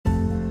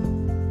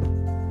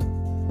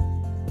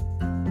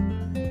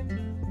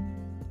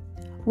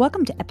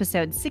Welcome to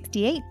episode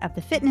 68 of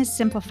the Fitness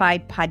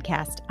Simplified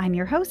podcast. I'm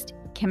your host,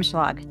 Kim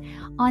Schlag.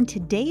 On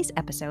today's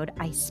episode,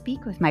 I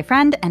speak with my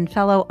friend and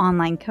fellow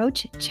online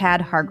coach, Chad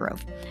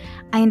Hargrove.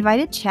 I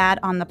invited Chad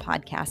on the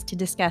podcast to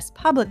discuss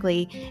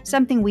publicly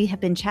something we have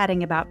been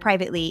chatting about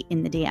privately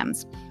in the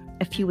DMs.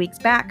 A few weeks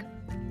back,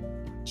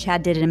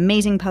 Chad did an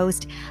amazing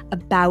post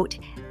about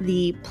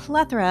the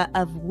plethora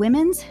of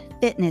women's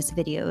fitness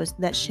videos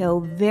that show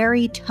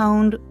very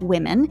toned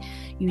women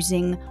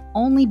using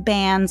only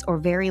bands or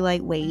very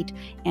light weight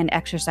and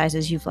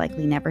exercises you've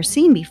likely never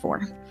seen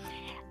before.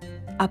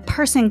 A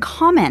person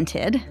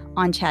commented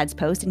on Chad's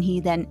post and he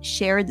then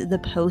shared the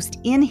post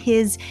in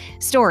his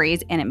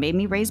stories, and it made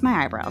me raise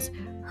my eyebrows.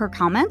 Her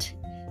comment: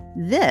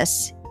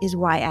 "This is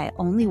why I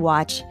only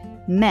watch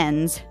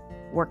men's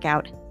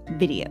workout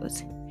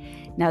videos."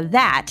 Now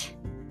that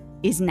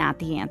is not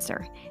the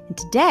answer. And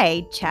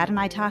today, Chad and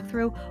I talk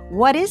through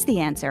what is the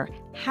answer?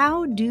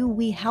 How do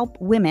we help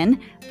women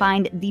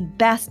find the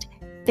best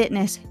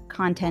fitness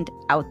content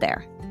out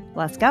there?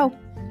 Let's go.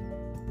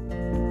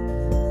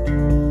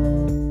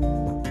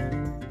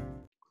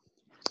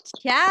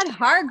 Chad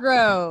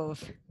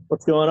Hargrove.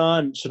 What's going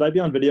on? Should I be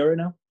on video right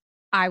now?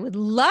 I would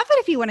love it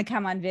if you want to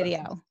come on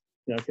video.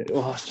 Yeah, okay.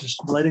 Oh,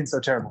 just lighting's so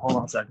terrible. Hold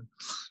on a second.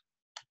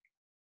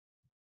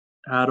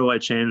 How do I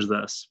change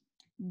this?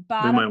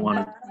 Bottom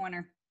left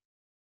corner.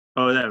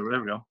 Oh, there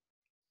we go.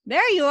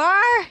 There you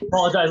are.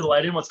 Apologize,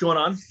 lighting. What's going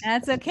on?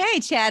 That's okay.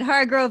 Chad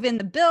Hargrove in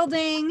the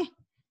building.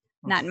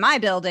 Not in my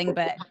building,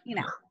 but,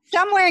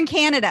 somewhere in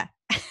Canada.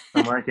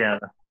 Somewhere in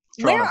Canada.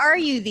 Where are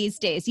you these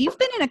days? You've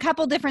been in a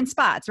couple different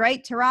spots,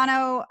 right?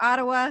 Toronto,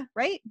 Ottawa,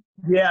 right?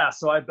 Yeah,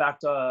 so I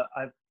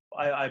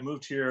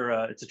moved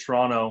here to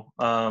Toronto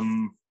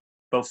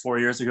about 4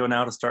 years ago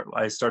now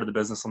I started the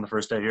business on the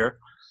first day here.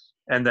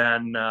 And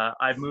then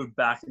I've moved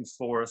back and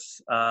forth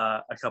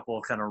a couple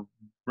of kind of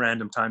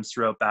random times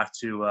throughout back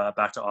to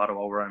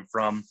Ottawa, where I'm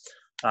from,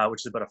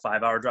 which is about a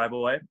 5-hour drive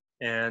away.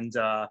 And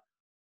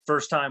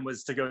first time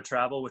was to go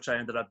travel, which I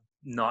ended up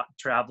not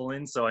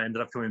traveling. So I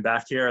ended up coming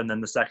back here. And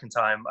then the second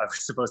time I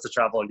was supposed to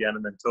travel again,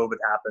 and then COVID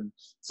happened.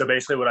 So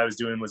basically what I was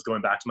doing was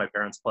going back to my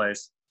parents'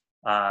 place,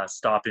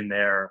 stopping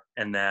there,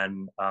 and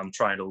then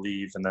trying to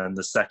leave. And then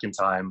the second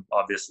time,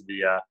 obviously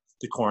the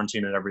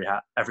quarantine and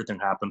everything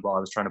happened while I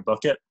was trying to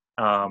book it.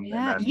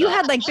 You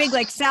had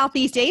big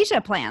Southeast Asia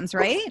plans,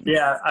 right?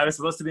 Yeah, I was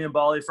supposed to be in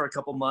Bali for a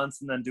couple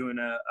months and then doing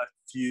a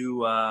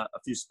few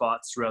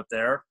spots throughout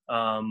there,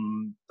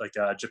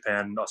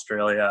 Japan,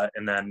 Australia,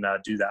 and then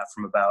do that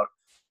from about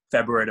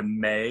February to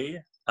May.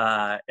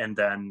 And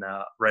then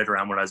right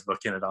around when I was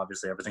booking it,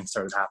 obviously everything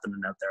started happening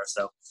out there.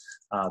 So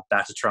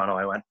back to Toronto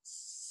I went.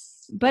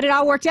 But it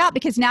all worked out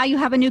because now you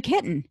have a new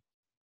kitten.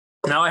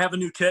 Now I have a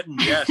new kitten,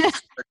 yes.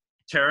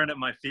 Tearing at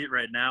my feet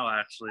right now,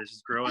 actually.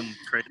 She's growing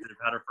crazy. I've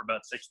had her for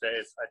about 6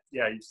 days.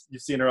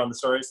 You've seen her on the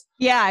stories?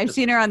 Yeah, I've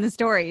seen her on the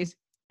stories.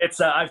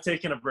 It's I've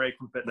taken a break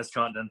from fitness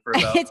content for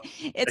about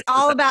it's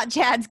all about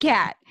Chad's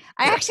cat.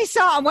 I actually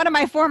saw on one of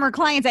my former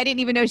clients, I didn't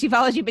even know she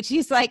follows you, but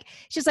she's like,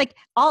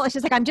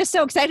 I'm just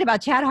so excited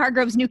about Chad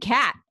Hargrove's new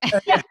cat.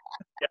 Yeah.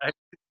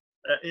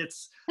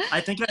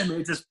 I think I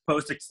made this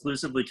post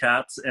exclusively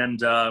cats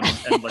and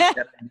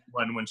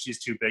when she's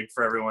too big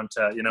for everyone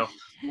to,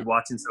 be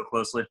watching so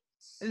closely.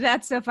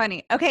 That's so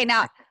funny. Okay,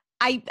 now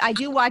I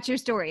do watch your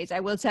stories. I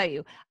will tell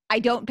you, I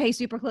don't pay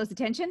super close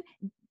attention.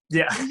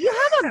 Yeah. Do you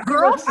have a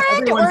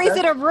girlfriend or is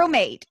it a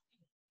roommate?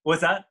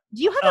 What's that?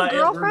 Do you have a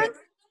girlfriend?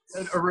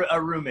 A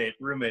roommate.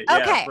 Okay,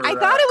 Yeah, I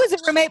thought it was a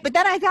roommate, but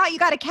then I thought you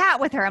got a cat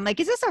with her. I'm like,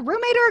 is this a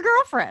roommate or a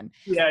girlfriend?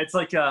 Yeah, it's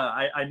like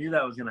I knew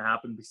that was going to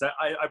happen because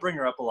I bring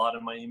her up a lot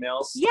in my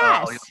emails.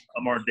 Yes. On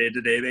a more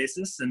day-to-day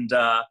basis, and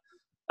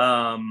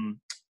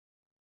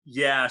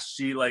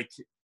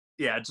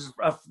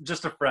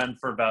just a friend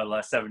for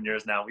about 7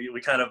 years now.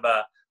 We kind of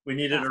we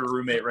needed a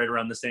roommate right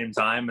around the same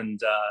time, and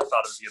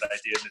thought it was a good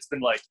idea. And it's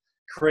been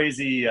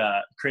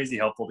crazy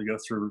helpful to go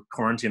through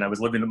quarantine. I was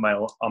living on my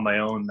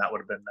own. That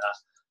would have been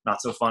not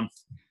so fun.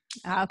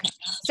 Okay,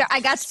 so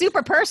I got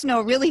super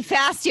personal really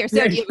fast here.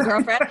 So do you have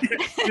a girlfriend?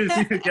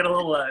 You get a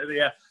little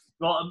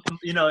Well,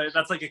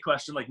 that's like a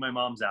question like my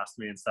mom's asked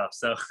me and stuff.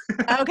 So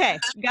okay,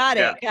 got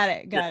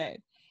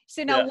it.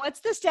 So now, What's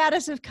the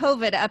status of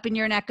COVID up in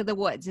your neck of the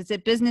woods? Is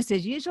it business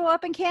as usual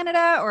up in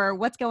Canada, or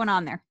what's going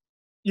on there?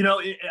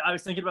 I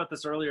was thinking about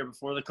this earlier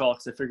before the call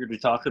because I figured we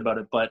talked about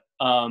it, but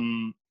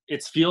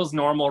it feels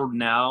normal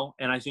now,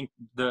 and I think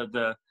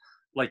the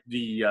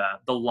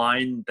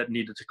line that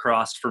needed to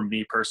cross for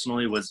me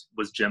personally was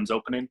gyms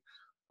opening.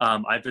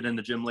 I've been in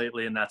the gym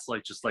lately, and that's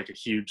just a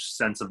huge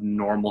sense of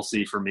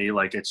normalcy for me.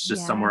 Like it's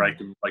just somewhere I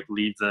can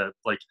leave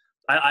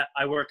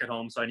I work at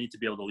home, so I need to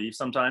be able to leave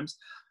sometimes.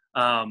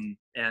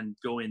 And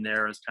going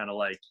there is kind of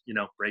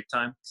break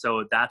time.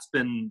 So that's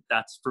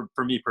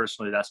for me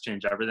personally, that's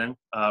changed everything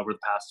over the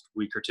past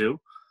week or two.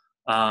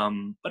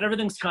 But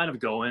everything's kind of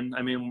going.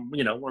 I mean,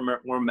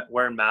 we're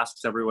wearing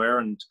masks everywhere,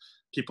 and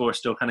people are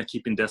still kind of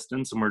keeping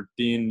distance, and we're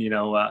being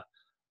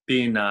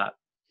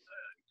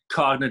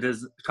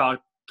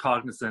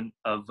cognizant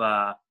of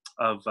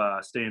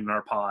staying in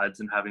our pods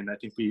and having, I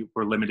think we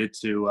were limited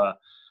to,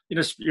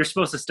 you're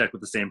supposed to stick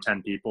with the same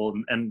 10 people,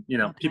 and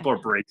Okay. people are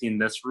breaking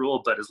this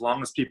rule, but as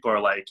long as people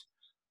are like,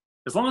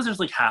 as long as there's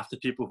like half the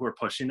people who are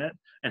pushing it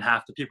and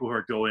half the people who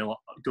are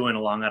going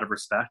along out of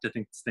respect, I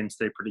think things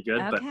stay pretty good.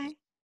 But Okay.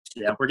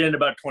 yeah, we're getting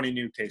about 20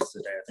 new cases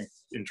a day, I think,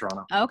 in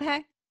Toronto.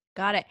 Okay.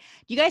 Got it.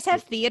 Do you guys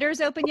have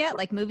theaters open yet,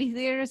 like movie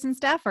theaters and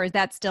stuff, or is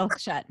that still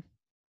shut?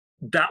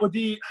 That would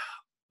be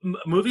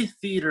movie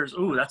theaters.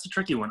 Ooh, that's a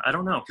tricky one. I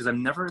don't know, because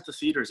I'm never at the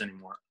theaters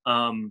anymore.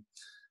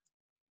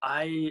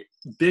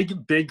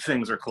 Big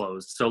things are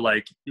closed. So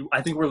like,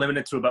 I think we're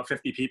limited to about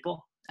 50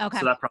 people. Okay.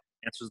 So that probably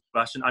answers the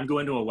question. I'm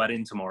going to a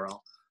wedding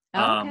tomorrow,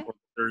 Okay. or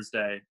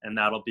Thursday, and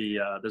that'll be,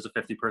 there's a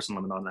 50 person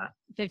limit on that.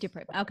 50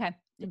 per. Okay.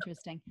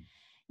 Interesting.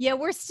 Yeah,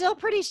 we're still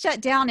pretty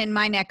shut down in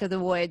my neck of the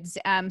woods.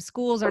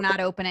 Schools are not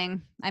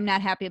opening. I'm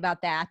not happy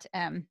about that.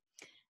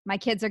 My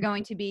kids are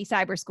going to be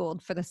cyber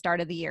schooled for the start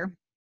of the year.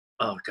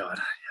 Oh God.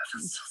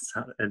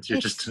 Yeah, and you're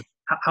just,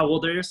 how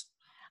old are yours?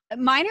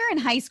 Mine are in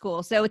high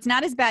school, so it's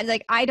not as bad.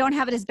 Like, I don't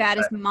have it as bad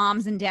as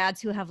moms and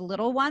dads who have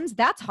little ones.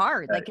 That's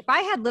hard. Right. Like, if I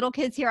had little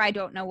kids here, I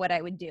don't know what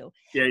I would do.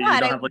 Yeah, you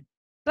But don't have like.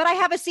 But I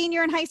have a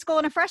senior in high school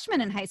and a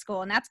freshman in high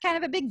school, and that's kind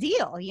of a big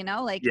deal,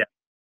 like Yeah.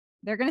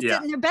 they're going to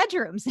sit in their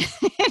bedrooms.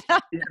 Yeah,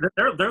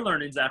 their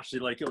learning is actually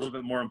like a little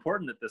bit more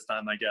important at this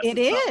time, I guess. It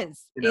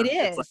is. It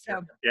is. Like,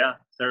 so, yeah,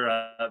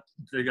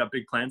 they got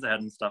big plans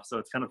ahead and stuff, so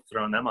it's kind of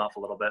throwing them off a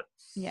little bit.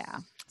 yeah.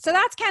 So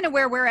that's kind of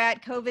where we're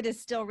at. COVID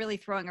is still really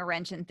throwing a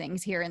wrench in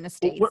things here in the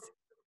States.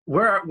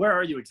 Where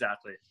are you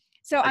exactly?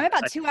 So I'm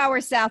about 2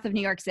 hours south of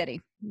New York City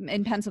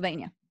in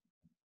Pennsylvania.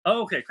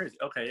 Oh, okay, crazy.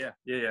 Okay,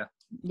 yeah.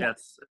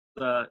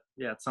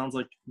 It sounds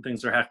like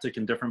things are hectic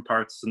in different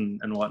parts and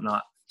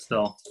whatnot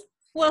still.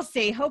 We'll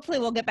see. Hopefully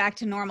we'll get back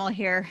to normal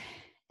here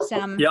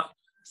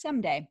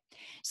someday.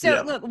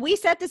 So look, we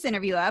set this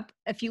interview up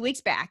a few weeks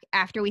back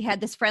after we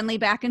had this friendly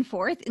back and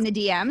forth in the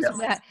DMs.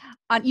 Yes.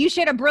 You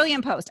shared a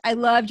brilliant post. I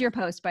loved your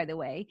post, by the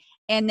way.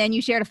 And then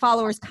you shared a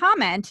follower's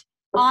comment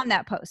on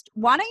that post.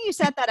 Why don't you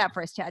set that up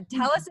for us, Chad?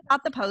 Tell us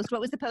about the post. What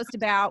was the post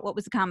about? What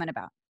was the comment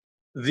about?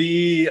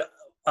 The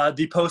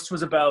post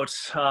was about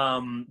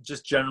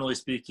just generally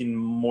speaking,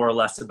 more or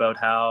less about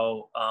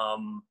how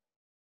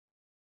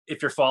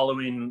if you're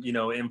following,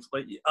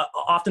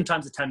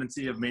 oftentimes the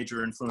tendency of major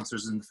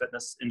influencers in the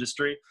fitness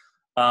industry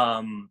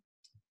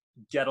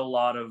get a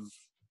lot of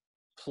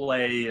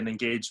play and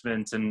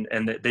engagement, and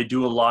they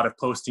do a lot of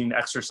posting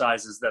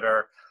exercises that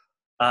are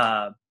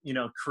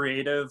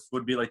creative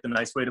would be like the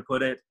nice way to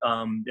put it.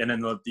 And then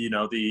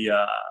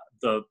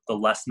the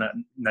less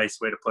nice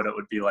way to put it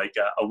would be like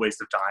a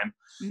waste of time.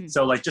 Mm-hmm.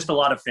 So like just a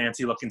lot of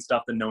fancy looking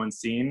stuff that no one's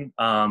seen,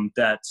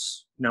 that,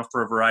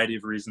 for a variety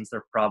of reasons,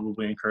 they're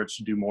probably encouraged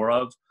to do more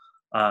of,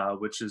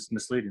 which is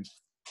misleading.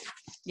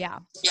 Yeah.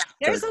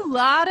 There's a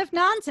lot of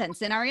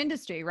nonsense in our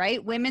industry,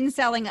 right? Women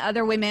selling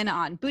other women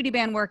on booty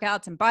band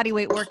workouts and body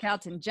weight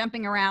workouts and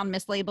jumping around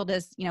mislabeled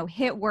as,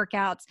 HIIT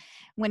workouts,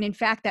 when in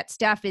fact that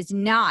stuff is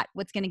not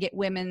what's going to get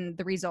women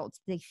the results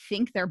they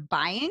think they're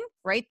buying,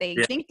 right? They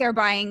think they're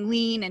buying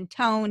lean and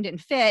toned and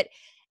fit,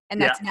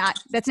 and that's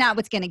not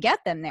what's going to get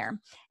them there.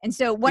 And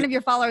so one of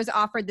your followers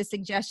offered the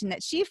suggestion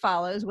that she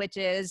follows, which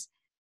is,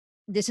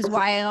 this is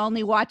why I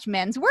only watch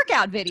men's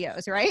workout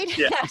videos, right?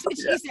 Yeah. That's what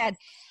she said.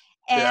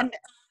 And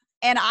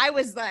I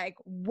was like,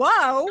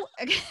 whoa,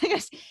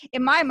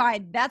 in my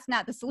mind, that's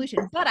not the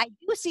solution. But I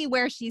do see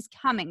where she's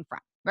coming from,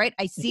 right?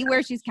 I see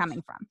where she's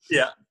coming from.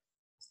 Yeah.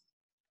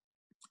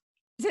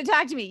 So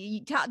talk to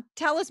me.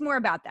 Tell us more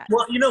about that.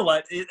 Well, you know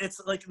what? It's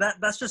like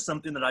that's just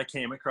something that I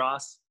came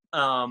across.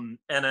 And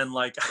then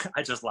like,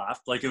 I just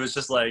laughed. Like, it was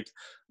just like,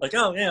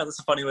 oh yeah, that's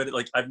a funny way to,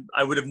 like,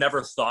 I would have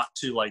never thought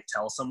to like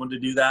tell someone to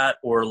do that,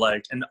 or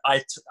like, and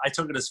I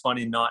took it as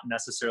funny, not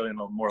necessarily in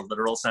a more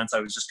literal sense. I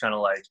was just kind of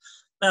like,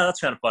 no,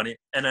 that's kind of funny.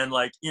 And then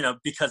like,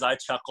 because I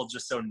chuckled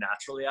just so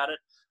naturally at it,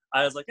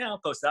 I was like, yeah, I'll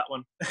post that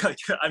one. Like,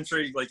 I'm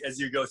sure like, as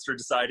you go through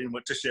deciding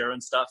what to share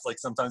and stuff, like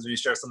sometimes when you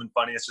share something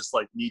funny, it's just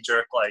like knee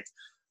jerk, like,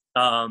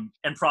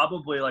 and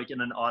probably like in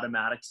an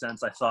automatic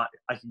sense, I thought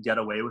I could get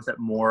away with it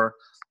more.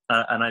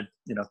 And I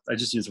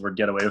just use the word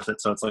get away with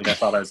it. So it's like, I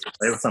thought I was getting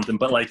away with something,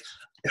 but like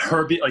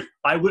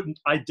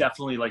I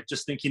definitely like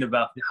just thinking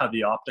about how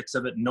the optics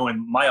of it,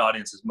 knowing my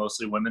audience is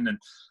mostly women.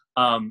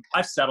 And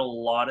I've said a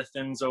lot of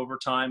things over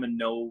time and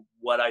know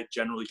what I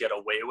generally get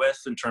away with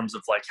in terms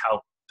of like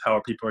how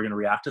people are going to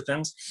react to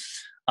things.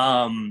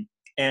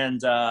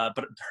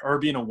 But her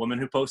being a woman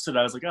who posted,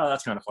 I was like, oh,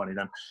 that's kind of funny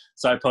then.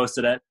 So I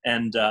posted it,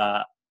 and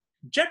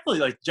generally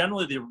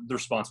the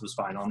response was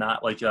fine on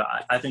that. Like,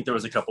 I think there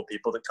was a couple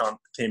people that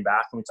came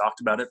back and we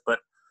talked about it, but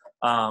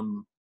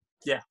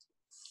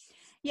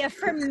yeah,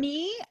 for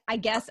me,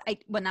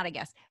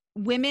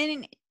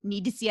 women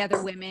need to see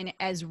other women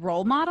as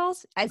role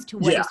models as to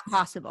what is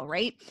possible,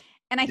 right?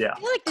 And I feel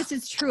like this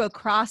is true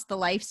across the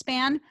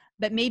lifespan,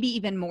 but maybe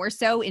even more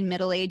so in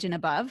middle age and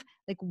above.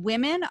 Like,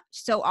 women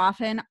so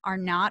often are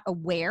not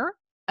aware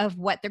of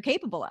what they're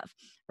capable of,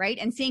 right?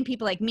 And seeing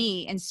people like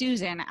me and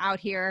Susan out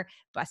here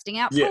busting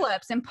out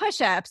pull-ups and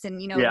push-ups and,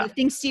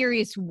 lifting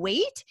serious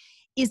weight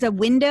is a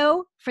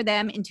window for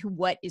them into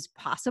what is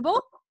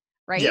possible,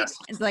 right? Yes.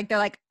 It's like, they're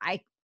like,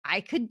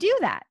 I could do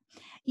that.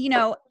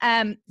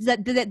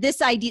 That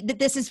this idea that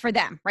this is for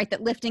them, right?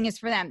 That lifting is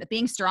for them, that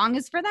being strong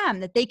is for them,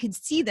 that they could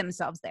see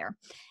themselves there.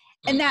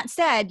 And that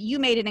said, you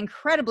made an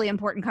incredibly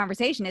important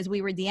conversation as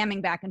we were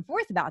DMing back and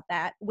forth about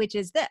that, which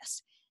is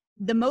this: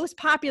 the most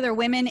popular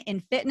women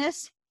in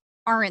fitness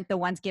aren't the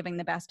ones giving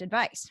the best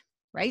advice,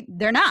 right?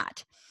 They're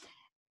not.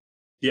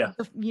 Yeah.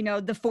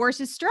 The force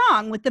is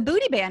strong with the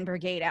booty band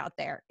brigade out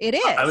there. It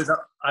is.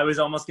 I was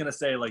almost going to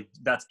say, like,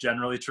 that's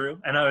generally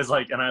true. And I was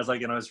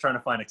trying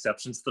to find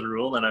exceptions to the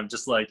rule. And I'm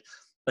just like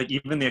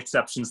even the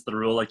exceptions to the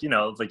rule, like,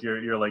 like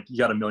you're like, you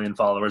got 1 million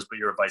followers, but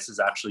your advice is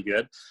actually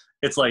good.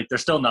 It's like, they're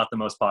still not the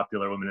most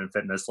popular women in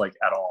fitness, like,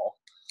 at all.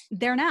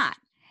 They're not.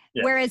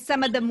 Yeah. Whereas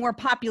some of the more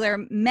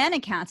popular men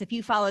accounts, if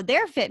you follow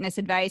their fitness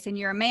advice and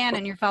you're a man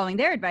and you're following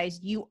their advice,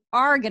 you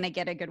are going to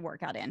get a good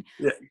workout in.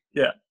 Yeah.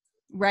 Yeah.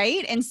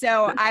 Right. And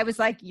so I was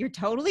like, you're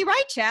totally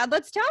right, Chad.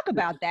 Let's talk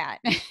about that.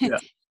 Yeah.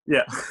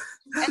 Yeah.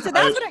 And so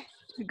that's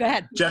go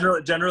ahead.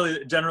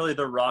 Generally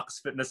the Rock's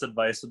fitness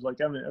advice would, like,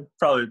 I mean,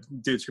 probably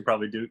dudes could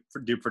probably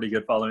do pretty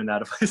good following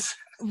that advice.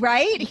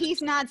 Right.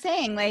 He's not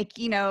saying, like,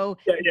 jump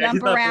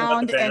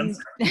around and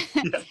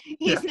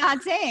he's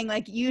not saying,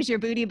 like, use your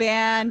booty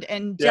band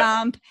and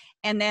jump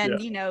and then,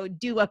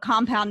 do a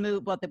compound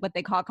move, what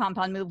they call a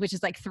compound move, which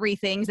is like 3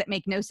 things that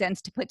make no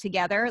sense to put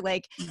together.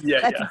 Like,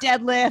 let's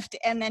deadlift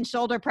and then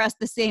shoulder press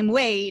the same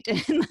weight.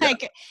 And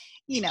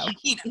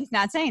he's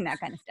not saying that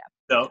kind of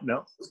stuff.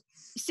 No.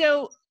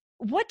 So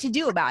what to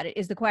do about it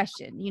is the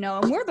question,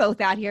 and we're both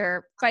out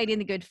here fighting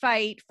the good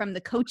fight from the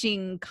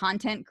coaching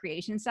content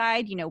creation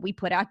side. We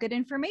put out good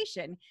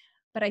information,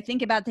 but I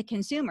think about the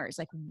consumers,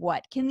 like,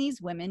 what can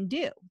these women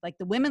do? Like,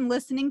 the women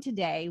listening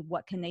today,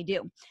 what can they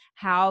do?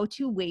 How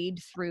to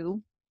wade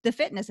through the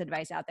fitness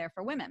advice out there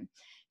for women.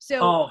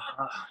 So,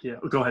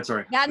 go ahead.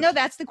 Sorry.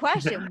 That's the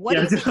question. What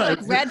do you think,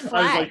 like, red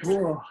flags?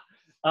 Solve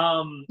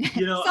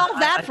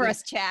that for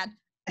us, Chad.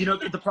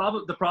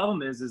 The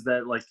problem is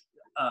that, like,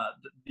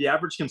 the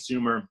average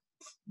consumer,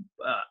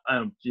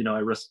 I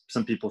risk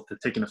some people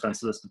taking offense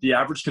to this, but the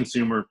average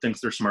consumer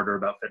thinks they're smarter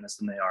about fitness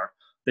than they are.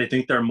 They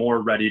think they're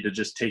more ready to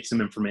just take some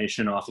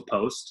information off a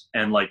post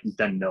and, like,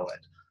 then know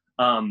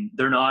it.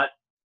 They're not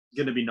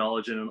going to be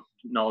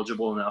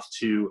knowledgeable enough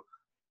to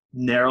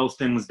narrow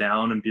things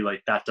down and be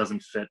like, that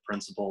doesn't fit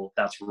principle.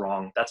 That's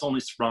wrong. That's only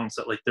wrong.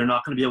 So, like, they're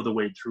not going to be able to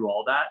wade through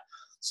all that.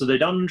 So they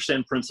don't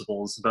understand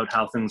principles about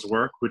how things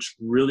work, which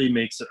really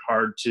makes it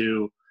hard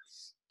to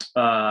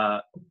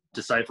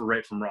decipher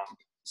right from wrong.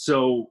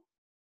 So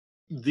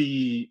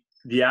the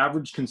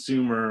average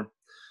consumer,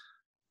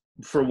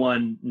 for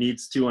one,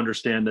 needs to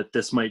understand that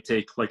this might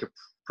take, like, a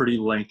pretty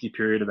lengthy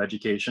period of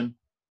education.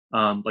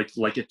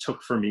 Like it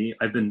took for me.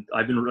 I've been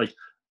like,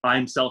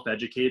 I'm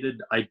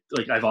self-educated.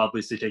 I've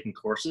obviously taken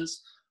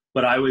courses,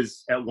 but I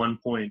was at one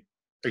point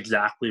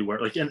exactly where,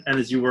 like, and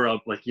as you were,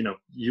 like,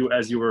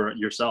 as you were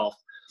yourself,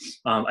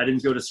 I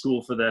didn't go to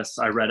school for this.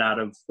 I read out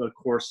of the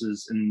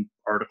courses and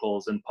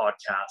articles and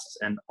podcasts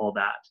and all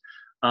that.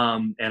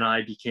 And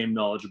I became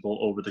knowledgeable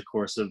over the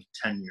course of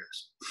 10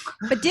 years.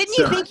 But didn't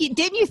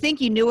you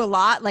think you knew a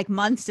lot, like,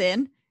 months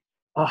in?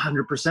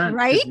 100%.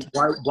 Right?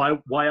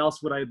 Why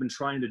else would I have been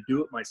trying to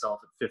do it myself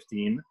at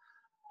 15?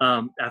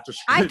 After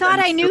I thought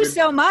I knew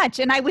so much,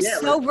 and I was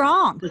so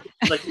wrong.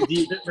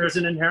 There's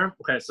an inherent,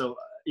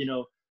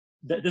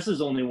 this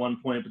is only one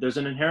point, but there's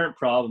an inherent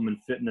problem in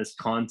fitness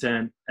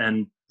content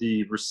and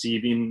the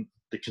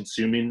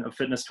consuming of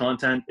fitness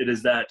content. It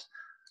is that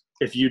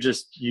if you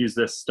just use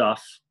this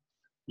stuff,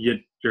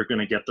 you're going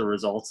to get the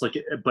results.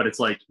 But it's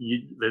like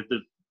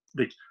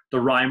the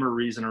rhyme or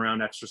reason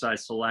around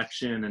exercise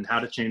selection and how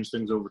to change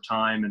things over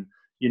time. And,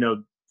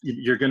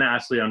 you're going to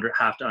actually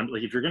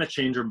if you're going to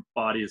change your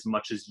body as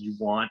much as you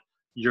want,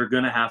 you're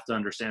going to have to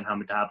understand how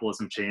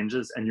metabolism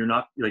changes. And you're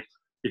not, like,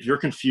 if you're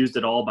confused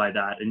at all by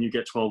that and you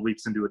get 12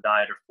 weeks into a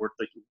diet or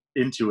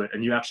into it,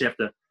 and you actually have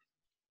to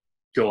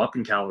go up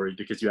in calories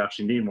because you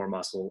actually need more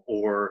muscle,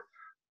 or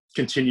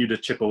continue to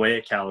chip away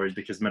at calories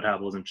because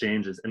metabolism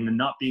changes, and then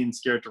not being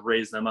scared to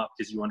raise them up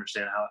because you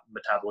understand how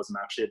metabolism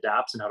actually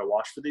adapts and how to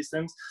watch for these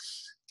things.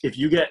 If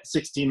you get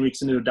 16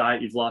 weeks into a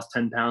diet, you've lost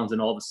 10 pounds,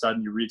 and all of a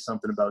sudden you read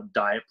something about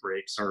diet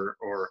breaks or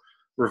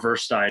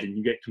reverse diet and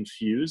you get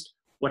confused,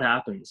 what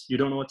happens? You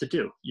don't know what to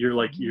do.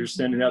 You're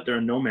standing out there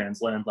in no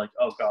man's land, like,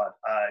 oh God,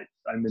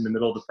 I'm in the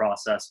middle of the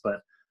process.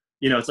 But,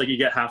 it's like you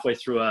get halfway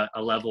through a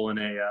level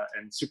in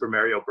Super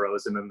Mario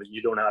Bros. And then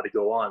you don't know how to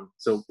go on.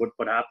 So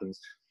what happens?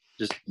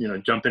 Just,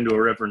 jump into a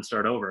river and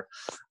start over.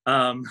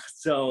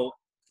 So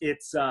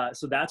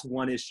that's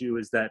one issue,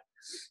 is that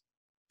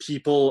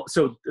people,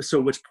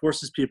 which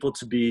forces people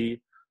to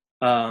be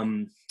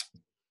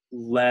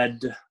led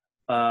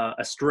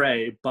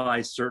astray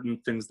by certain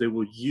things they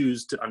will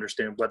use to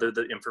understand whether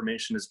the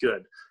information is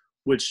good,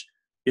 which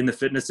in the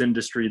fitness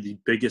industry, the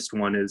biggest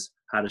one is,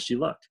 how does she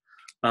look?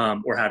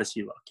 Or how does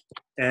he look?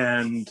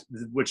 And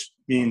which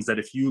means that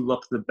if you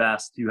look the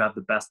best, you have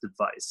the best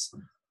advice,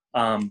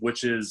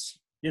 which is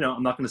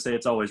I'm not going to say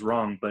it's always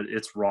wrong, but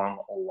it's wrong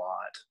a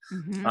lot.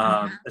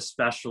 Mm-hmm.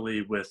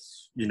 Especially with,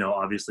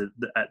 obviously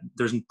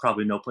there's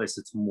probably no place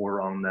that's more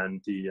wrong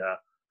than the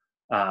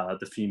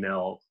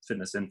female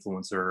fitness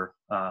influencer,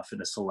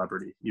 fitness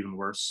celebrity, even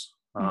worse.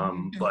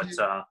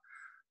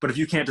 But if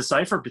you can't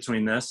decipher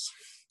between this,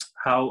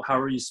 how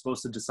are you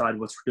supposed to decide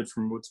what's good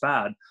from what's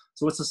bad?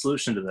 So what's the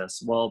solution to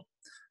this? Well,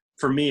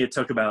 for me, it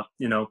took about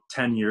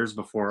 10 years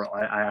before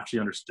I actually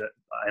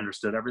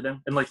understood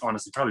everything, and like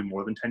honestly, probably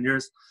more than 10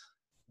 years.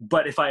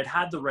 But if I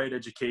had the right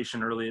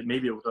education early,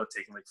 maybe it would have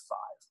taken like 5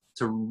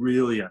 to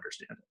really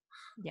understand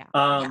it.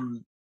 Yeah.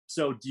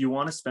 So do you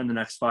want to spend the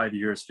next 5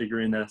 years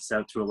figuring this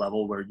out to a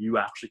level where you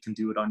actually can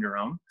do it on your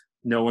own?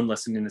 No one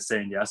listening is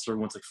saying yes.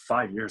 Everyone's like,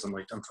 5 years. I'm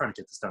like, I'm trying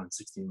to get this done in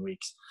 16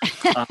 weeks.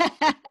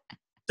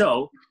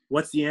 So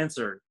what's the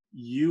answer?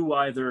 You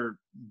either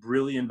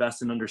really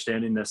invest in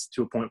understanding this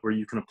to a point where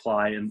you can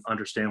apply and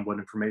understand what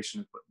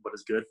information, what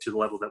is good to the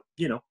level that,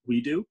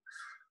 we do,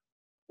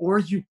 or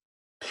you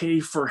pay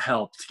for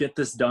help to get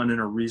this done in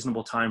a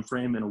reasonable time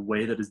frame in a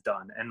way that is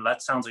done. And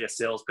that sounds like a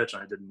sales pitch,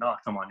 and I did not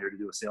come on here to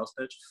do a sales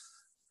pitch,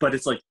 but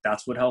it's like,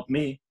 that's what helped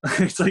me.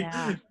 It's like,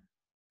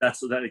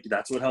 that's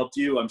what helped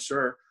you, I'm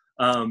sure.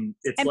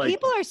 It's and like,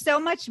 people are so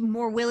much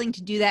more willing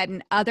to do that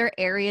in other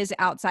areas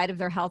outside of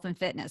their health and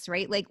fitness,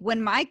 right? Like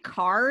when my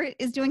car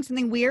is doing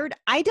something weird,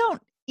 I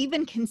don't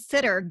even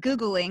consider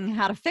Googling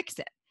how to fix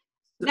it.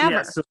 Never.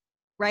 Yeah, so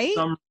right?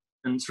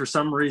 And for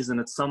some reason,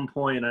 at some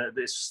point,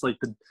 it's just like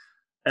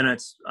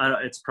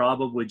it's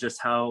probably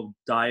just how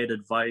diet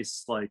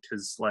advice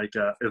has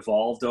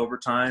evolved over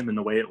time, and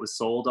the way it was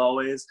sold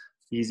always.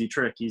 Easy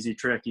trick, easy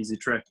trick, easy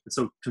trick. And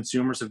so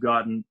consumers have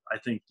gotten, I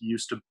think,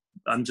 used to,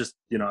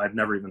 I've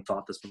never even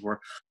thought this before.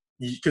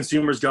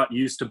 Consumers got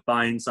used to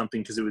buying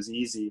something because it was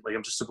easy. Like,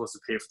 I'm just supposed to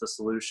pay for the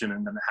solution,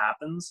 and then it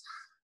happens.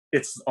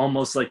 It's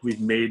almost like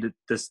we've made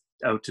this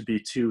out to be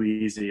too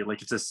easy.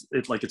 Like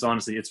it's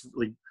honestly, it's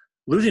like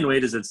losing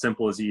weight is as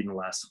simple as eating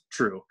less.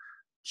 True.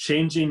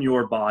 Changing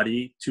your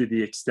body to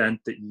the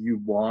extent that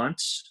you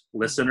want,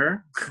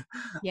 listener,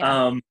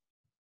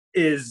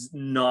 is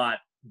not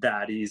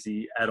that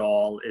easy at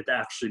all. It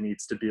actually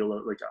needs to be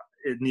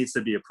it needs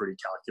to be a pretty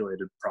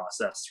calculated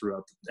process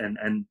throughout.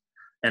 And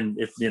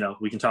if,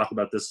 we can talk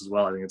about this as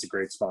well, I think it's a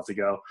great spot to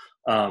go.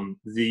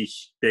 The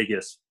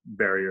biggest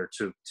barrier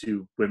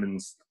to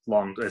women's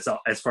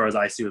as far as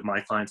I see with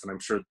my clients, and I'm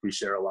sure we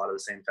share a lot of the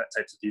same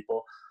types of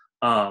people,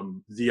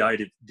 the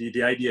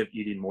idea of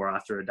eating more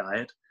after a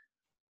diet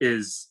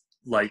is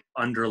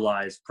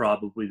underlies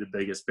probably the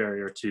biggest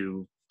barrier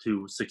to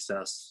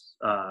success.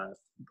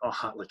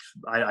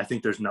 I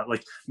think there's not,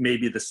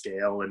 maybe the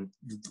scale and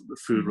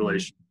food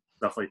relation,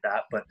 stuff like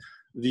that, but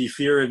the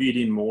fear of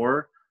eating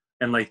more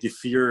and the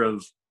fear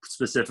of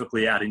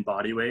specifically adding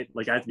body weight,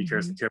 I have to be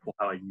careful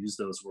how I use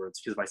those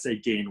words, because if I say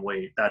gain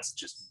weight, that's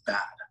just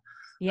bad.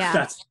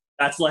 Yeah.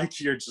 That's like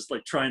you're just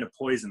trying to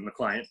poison the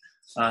client,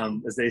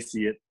 as they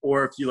see it.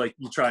 Or if you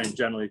try and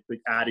generally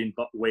adding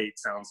weight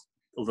sounds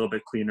a little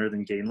bit cleaner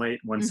than gain weight.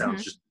 One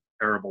sounds just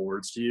terrible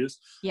words to use.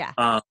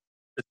 Yeah.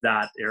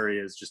 That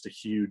area is just a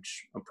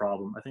huge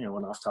problem. I think I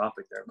went off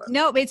topic there, but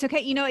no, it's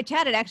okay.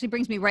 Chad, it actually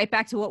brings me right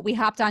back to what we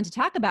hopped on to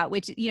talk about,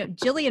 which,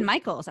 Jillian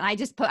Michaels. And I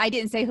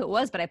didn't say who it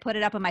was, but I put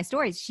it up on my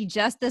stories. She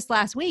just this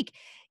last week,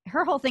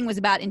 her whole thing was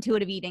about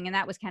intuitive eating, and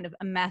that was kind of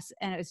a mess,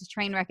 and it was a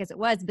train wreck as it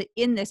was. But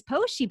in this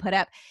post she put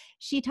up,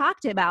 she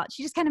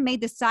just kind of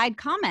made this side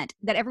comment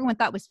that everyone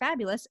thought was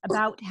fabulous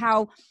about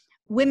how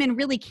women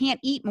really can't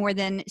eat more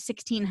than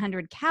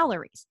 1,600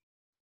 calories.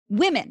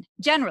 Women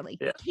generally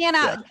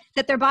cannot,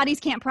 that their bodies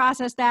can't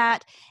process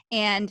that,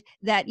 and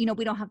that, we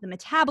don't have the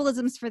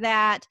metabolisms for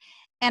that.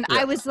 And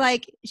I was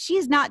like,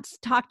 she's not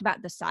talked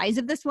about the size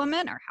of this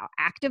woman or how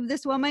active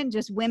this woman,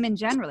 just women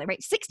generally,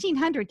 right?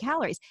 1,600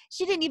 calories.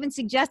 She didn't even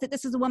suggest that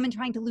this is a woman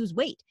trying to lose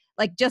weight,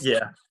 just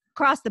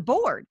across the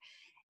board.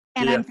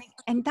 And I'm thinking,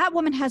 and that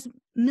woman has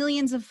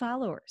millions of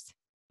followers,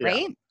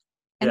 right?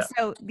 And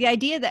so the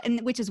idea that,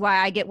 and which is why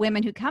I get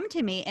women who come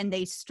to me and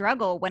they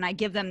struggle when I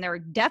give them their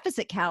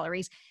deficit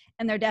calories,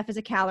 and their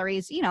deficit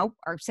calories,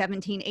 are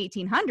 1,700,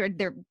 1,800.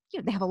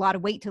 They have a lot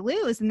of weight to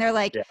lose. And they're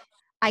like,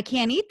 I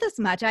can't eat this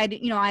much. I have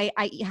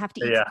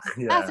to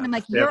eat less. And I'm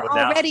like, you're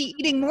already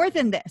eating more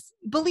than this.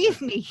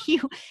 Believe me,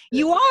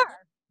 you are.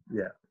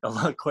 Yeah.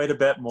 Quite a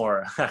bit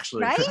more,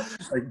 actually. Right?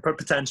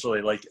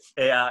 Potentially.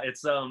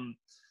 It's,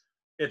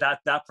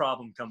 that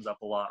problem comes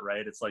up a lot,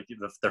 right? It's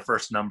their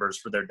first numbers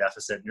for their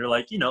deficit, and you're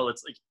like,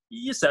 it's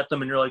you set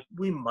them and you're like,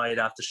 we might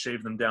have to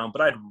shave them down,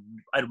 but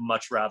I'd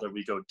much rather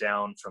we go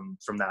down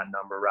from that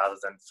number rather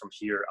than from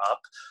here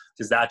up,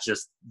 because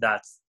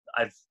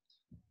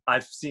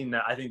I've seen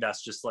that. I think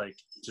that's just a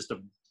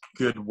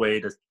good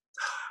way to,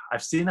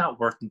 I've seen that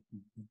work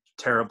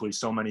terribly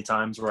so many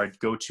times, where I'd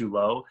go too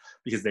low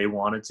because they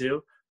wanted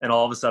to, and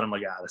all of a sudden I'm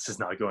like, this is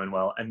not going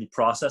well. And the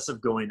process of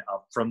going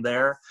up from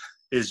there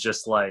is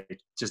just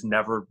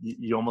never,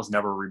 you almost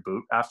never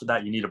reboot after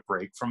that. You need a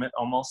break from it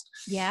almost.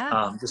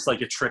 Yeah. Just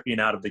like a tripping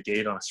out of the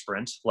gate on a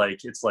sprint.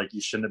 It's like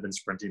you shouldn't have been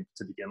sprinting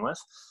to begin with.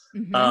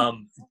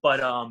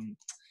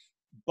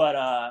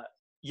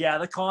 Yeah,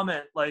 the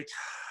comment, like,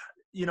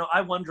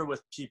 I wonder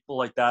with people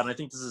like that, and I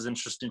think this is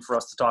interesting for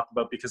us to talk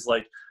about because,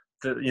 like,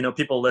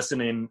 people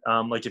listening,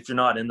 like, if you're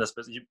not in this,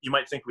 but you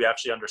might think we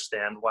actually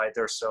understand why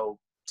they're so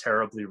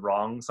terribly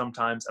wrong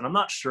sometimes. And I'm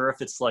not sure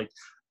if it's like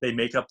they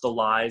make up the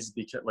lies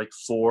because, like,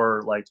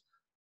 for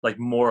like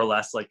more or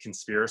less like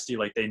conspiracy,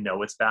 like they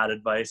know it's bad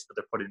advice, but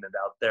they're putting it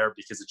out there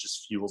because it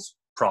just fuels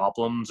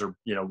problems or,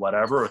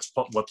 whatever. It's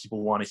what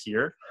people want to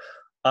hear.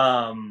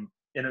 And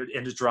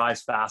it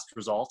drives fast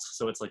results.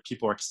 So it's like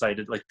people are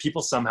excited. Like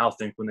people somehow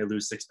think when they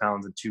lose 6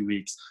 pounds in 2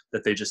 weeks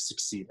that they just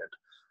succeeded.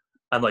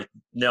 I'm like,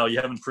 no, you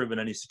haven't proven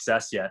any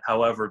success yet.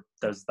 However,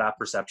 there's that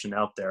perception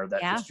out there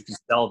that if you can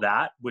sell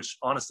that, which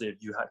honestly,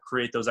 if you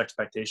create those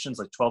expectations,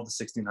 like 12 to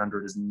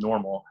 1600 is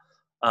normal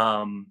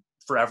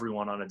for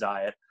everyone on a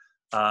diet.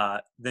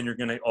 Then you're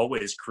going to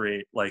always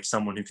create like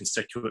someone who can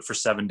stick to it for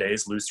 7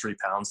 days, lose 3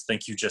 pounds,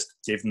 think you just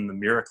gave them the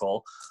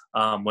miracle,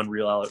 when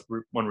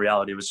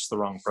reality was just the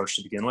wrong approach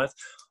to begin with.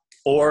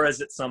 Or is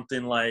it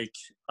something like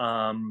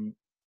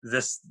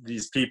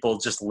these people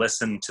just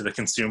listen to the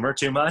consumer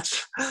too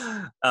much,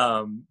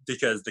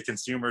 because the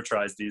consumer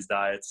tries these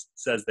diets,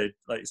 says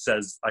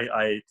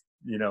I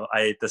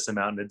ate this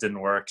amount and it didn't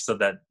work, so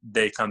that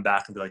they come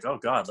back and be like, oh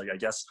God, like I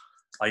guess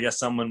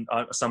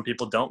some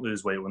people don't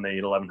lose weight when they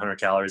eat 1,100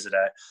 calories a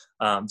day,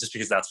 just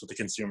because that's what the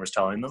consumer is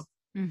telling them.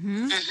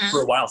 Mm-hmm.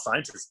 For a while,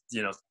 scientists,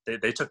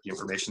 they took the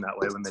information that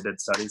way when they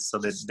did studies, so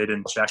they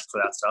didn't check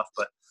for that stuff.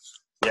 But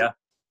yeah.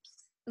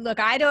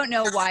 Look, I don't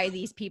know why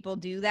these people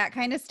do that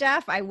kind of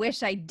stuff. I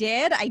wish I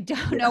did. I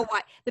don't know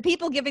why. The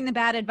people giving the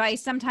bad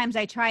advice, sometimes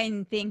I try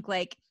and think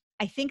like,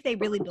 I think they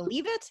really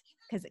believe it,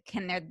 because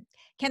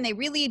can they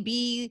really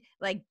be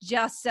like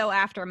just so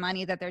after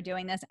money that they're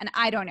doing this? And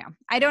I don't know.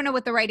 I don't know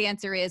what the right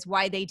answer is,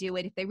 why they do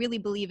it, if they really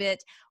believe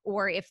it,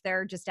 or if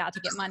they're just out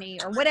to get money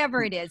or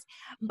whatever it is.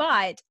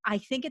 But I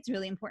think it's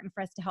really important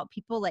for us to help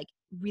people like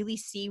really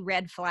see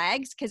red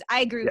flags, because I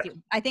agree with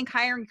you. I think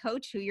hiring a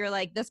coach who you're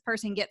like, this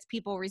person gets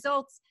people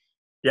results,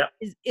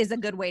 is a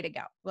good way to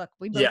go. Look,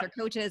 we both are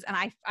coaches and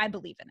I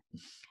believe in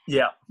it.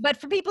 Yeah. But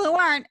for people who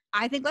aren't,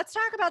 I think let's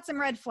talk about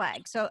some red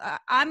flags. So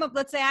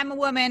let's say I'm a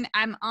woman,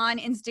 I'm on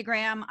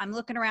Instagram, I'm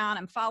looking around,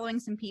 I'm following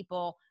some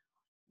people.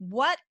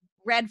 What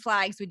red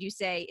flags would you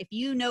say, if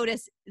you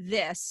notice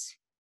this,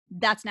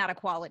 that's not a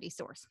quality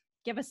source?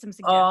 Give us some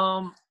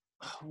suggestions.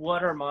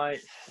 What are my,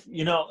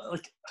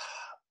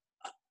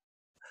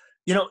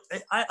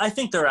 I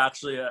think they're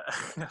actually, I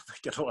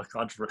get a lot of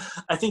controversy.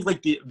 I think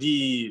like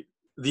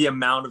the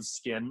amount of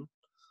skin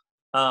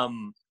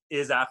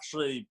is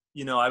actually,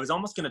 I was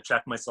almost going to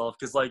check myself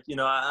because like,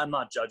 I'm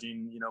not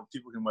judging,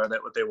 people can wear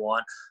that what they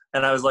want.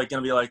 And I was like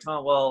going to be like,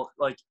 oh, well,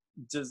 like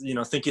just,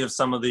 thinking of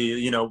some of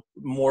the,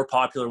 more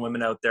popular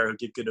women out there who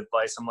give good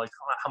advice. I'm like,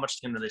 oh, how much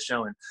skin are they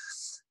showing?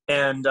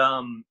 And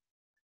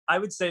I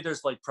would say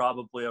there's like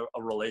probably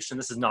a relation.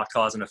 This is not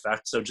cause and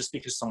effect. So just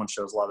because someone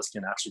shows a lot of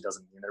skin actually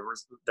doesn't mean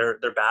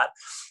they're bad.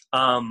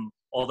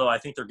 Although I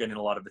think they're getting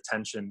a lot of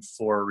attention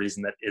for a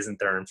reason that isn't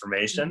their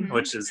information,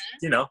 which is,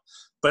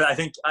 but I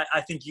think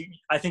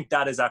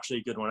that is actually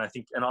a good one. I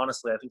think, and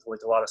honestly, I think like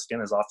a lot of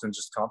skin is often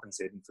just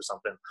compensating for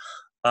something.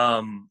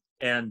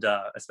 And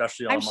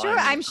especially online.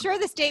 I'm sure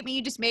the statement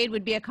you just made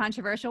would be a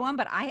controversial one,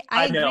 but I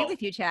agree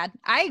with you, Chad.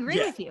 I agree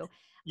with you.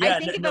 Yeah, I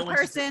think if a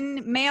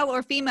person, male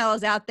or female,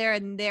 is out there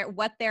and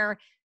what they're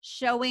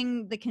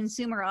showing the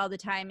consumer all the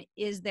time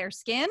is their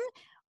skin,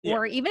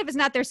 or even if it's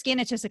not their skin,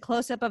 it's just a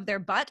close-up of their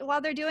butt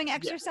while they're doing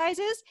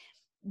exercises,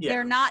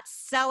 they're not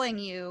selling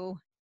you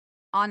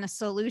on a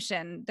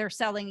solution. They're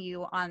selling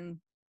you on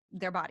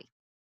their body.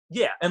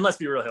 Yeah, and let's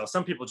be real here.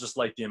 Some people just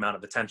like the amount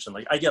of attention.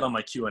 Like I get on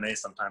my Q&A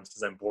sometimes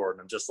because I'm bored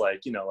and I'm just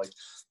like,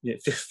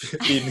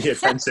 feed me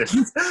attention.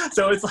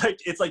 So it's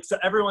like so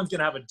everyone's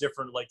gonna have a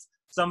different, like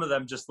some of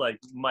them just like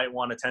might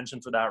want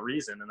attention for that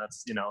reason, and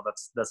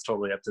that's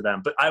totally up to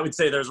them. But I would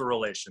say there's a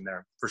relation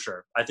there for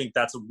sure. I think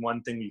that's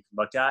one thing you can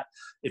look at.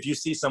 If you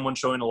see someone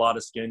showing a lot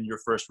of skin, your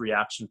first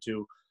reaction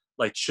to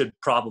like should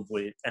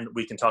probably, and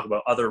we can talk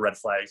about other red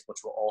flags which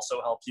will also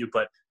help you,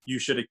 but you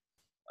should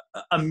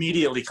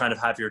immediately kind of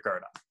have your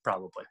guard up,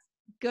 probably.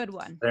 Good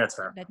one. That's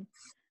fair.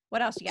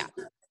 What else you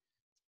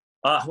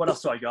got? What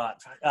else do I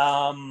got?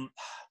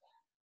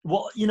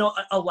 Well,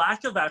 a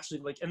lack of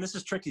actually like, and this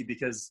is tricky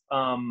because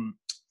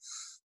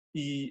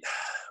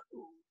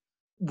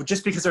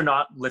just because they're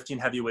not lifting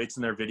heavy weights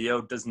in their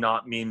video does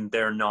not mean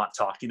they're not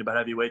talking about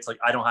heavy weights. Like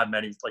I don't have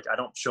many, like I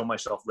don't show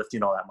myself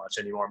lifting all that much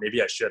anymore.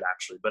 Maybe I should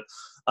actually, but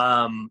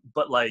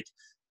like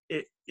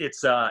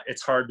it's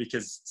hard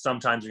because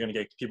sometimes you're going to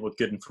get people with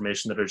good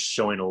information that are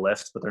showing a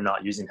lift, but they're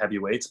not using heavy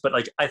weights. But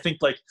like, I think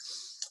like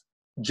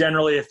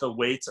generally if the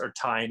weights are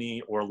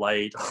tiny or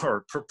light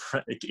or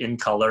in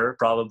color,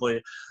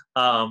 probably,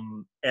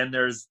 and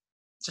there's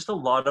just a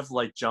lot of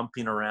like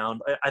jumping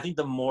around. I think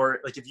the more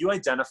like, if you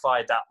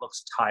identify that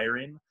looks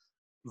tiring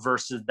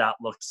versus that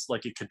looks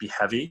like it could be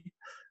heavy,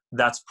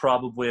 that's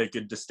probably a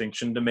good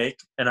distinction to make.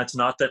 And it's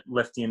not that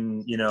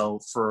lifting,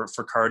 for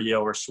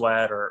cardio or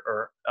sweat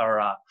or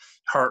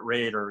heart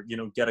rate or,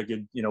 get a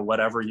good,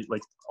 whatever,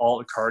 like all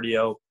the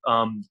cardio,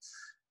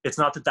 it's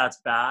not that that's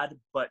bad,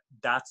 but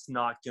that's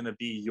not going to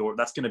be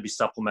that's going to be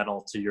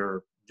supplemental to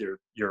your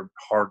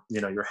hard,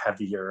 your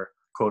heavier,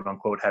 quote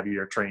unquote,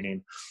 heavier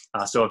training.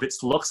 So if it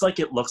looks like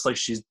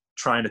she's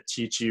trying to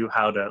teach you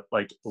how to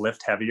like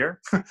lift heavier,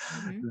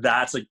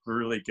 that's a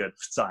really good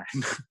sign.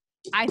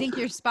 I think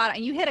you're spot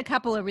on. You hit a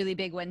couple of really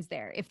big ones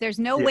there. If there's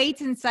no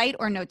weights in sight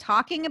or no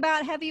talking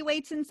about heavy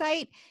weights in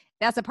sight,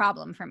 that's a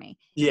problem for me.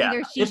 Yeah.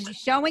 Either she's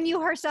showing you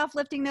herself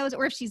lifting those,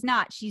 or if she's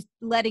not, she's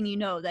letting you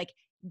know, like,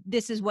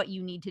 this is what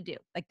you need to do.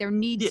 Like, there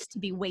needs to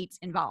be weights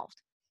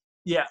involved.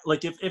 Yeah.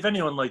 Like if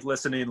anyone like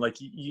listening, like,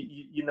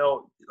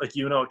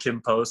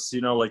 Kim posts,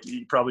 like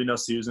you probably know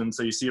Susan.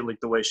 So you see like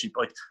the way she,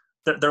 like,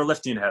 they're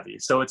lifting heavy.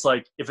 So it's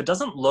like, if it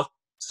doesn't look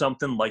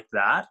something like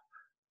that,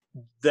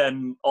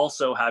 then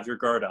also have your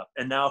guard up.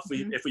 And now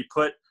if we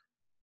put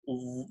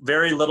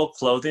very little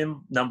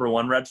clothing, number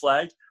one red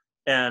flag,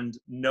 and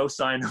no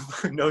sign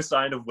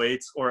of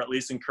weights, or at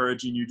least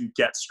encouraging you to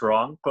get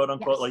strong, quote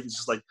unquote. Like, it's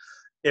just like,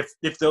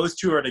 if those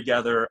two are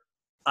together,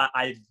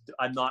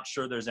 I'm not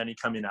sure there's any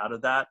coming out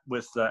of that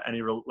with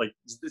any real, like,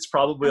 it's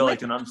probably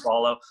like an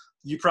unfollow.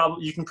 You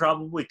can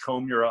probably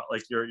comb your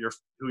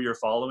who you're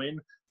following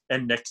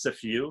and nix a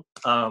few,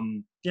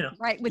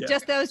 right, with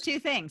just those two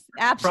things.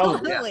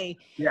 Absolutely.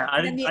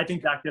 Probably, I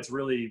think that gets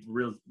really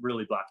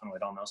black and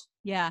white on those.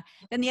 Yeah.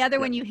 Then the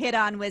other one you hit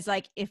on was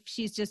like, if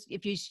she's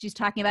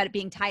talking about it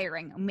being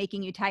tiring,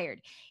 making you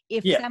tired.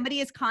 If somebody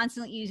is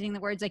constantly using the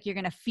words like, you're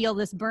going to feel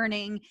this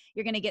burning,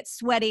 you're going to get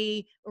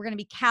sweaty, we're going to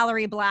be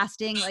calorie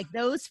blasting, like,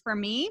 those for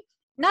me,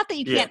 not that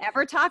you can't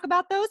ever talk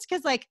about those,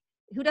 because like,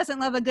 who doesn't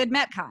love a good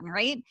Metcon,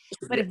 right?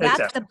 But if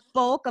that's the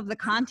bulk of the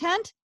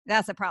content,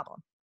 that's a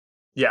problem.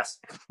 Yes,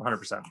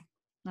 100%.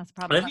 That's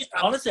probably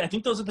honestly, I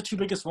think those are the two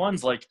biggest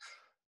ones. Like,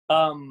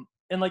 and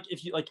like,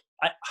 if you like,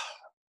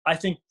 I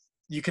think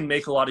you can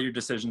make a lot of your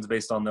decisions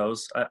based on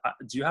those.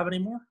 Do you have any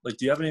more? Like,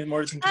 do you have any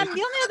more? The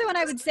only other one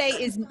I would say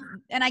is,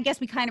 and I guess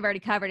we kind of already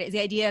covered it, is the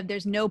idea of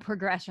there's no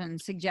progression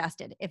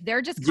suggested. If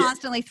they're just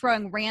constantly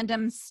throwing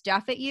random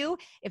stuff at you,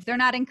 if they're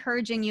not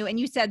encouraging you, and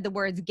you said the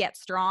words "get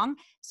strong,"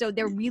 so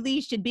there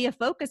really should be a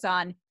focus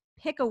on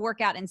pick a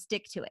workout and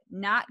stick to it.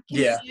 Not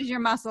confuse your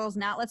muscles,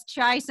 not let's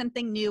try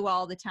something new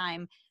all the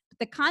time. But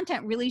the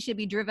content really should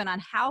be driven on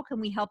how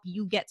can we help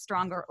you get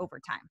stronger over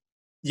time.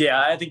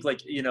 Yeah, I think like,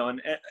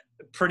 and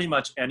pretty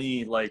much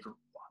any like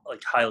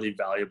highly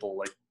valuable,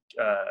 like,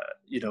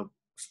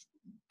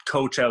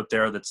 coach out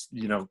there that's,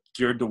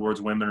 geared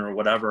towards women or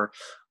whatever,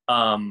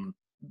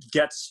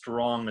 Get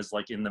Strong is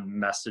like in the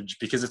message,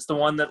 because it's the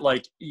one that,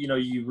 like,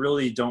 you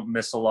really don't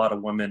miss a lot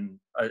of women,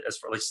 as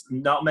far, like,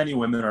 not many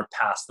women are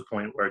past the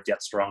point where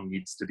Get Strong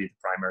needs to be the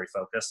primary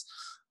focus.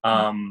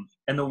 And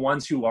the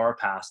ones who are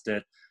past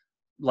it,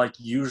 like,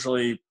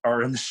 usually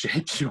are in the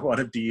shape you want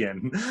to be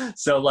in.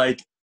 So like,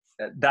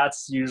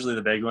 that's usually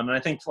the big one. And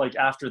I think like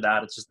after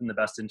that, it's just in the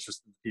best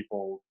interest of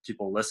people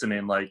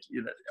listening. Like,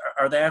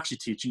 are they actually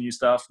teaching you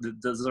stuff?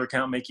 Does their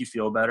account make you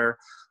feel better?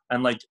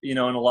 And like, in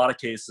a lot of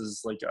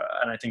cases, like,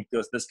 and I think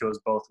this goes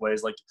both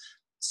ways. Like,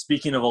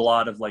 speaking of a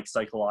lot of like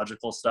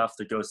psychological stuff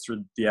that goes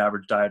through the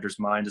average dieter's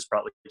mind, is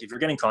probably, if you're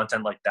getting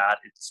content like that,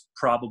 it's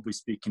probably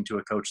speaking to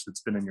a coach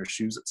that's been in your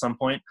shoes at some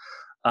point.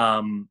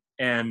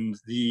 And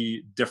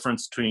the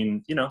difference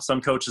between, some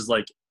coaches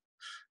like,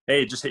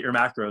 hey, just hit your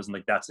macros and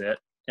like, that's it.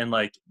 And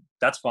like,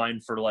 that's fine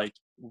for like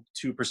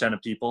 2%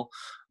 of people,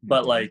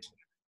 but like,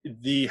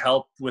 the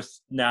help with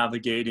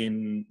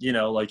navigating,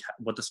 like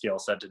what the scale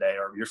said today,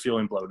 or you're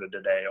feeling bloated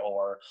today,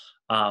 or,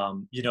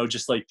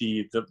 just like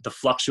the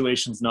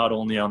fluctuations, not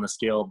only on the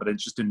scale, but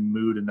it's just in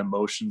mood and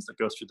emotions that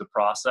goes through the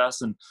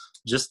process, and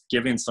just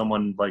giving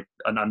someone like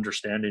an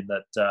understanding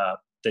that,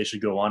 they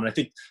should go on. And I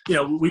think,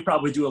 we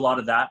probably do a lot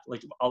of that.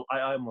 Like,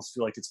 I almost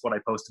feel like it's what I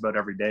post about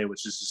every day,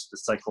 which is just the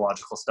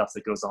psychological stuff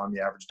that goes on in the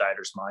average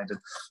dieter's mind. And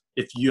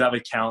if you have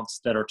accounts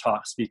that are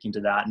speaking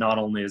to that, not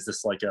only is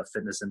this like a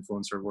fitness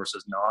influencer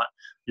versus not,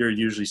 you're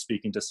usually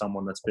speaking to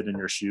someone that's been in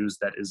your shoes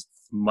that is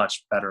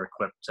much better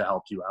equipped to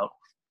help you out.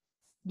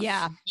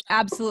 Yeah,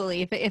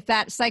 absolutely. If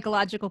that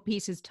psychological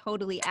piece is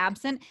totally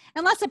absent,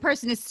 unless a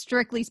person is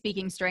strictly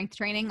speaking strength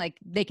training, like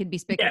they could be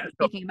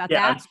speaking about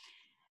that.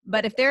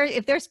 But if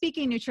they're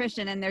speaking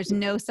nutrition and there's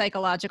no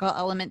psychological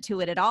element to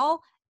it at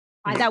all,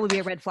 that would be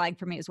a red flag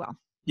for me as well.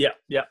 Yeah,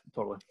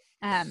 totally.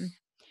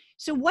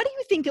 So what do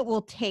you think it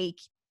will take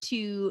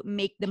to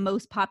make the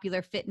most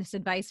popular fitness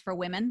advice for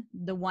women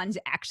the ones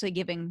actually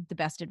giving the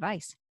best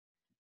advice?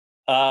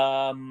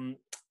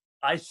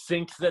 I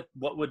think that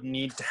what would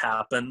need to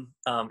happen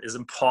is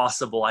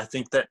impossible. I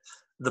think that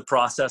the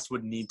process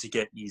would need to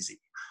get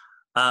easy.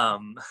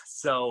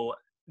 So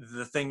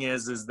the thing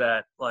is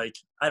that, like,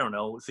 I don't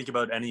know, think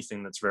about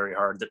anything that's very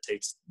hard that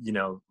takes,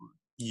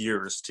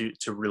 years to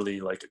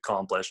really like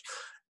accomplish.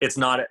 It's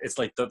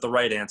like the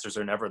right answers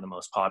are never the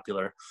most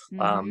popular.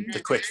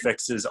 The quick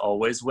fixes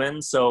always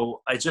win.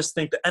 So I just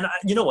think that, and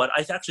you know what,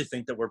 I actually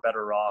think that we're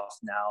better off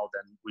now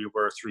than we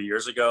were 3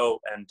 years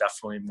ago, and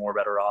definitely more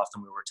better off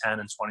than we were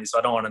 10 and 20. So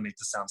I don't want to make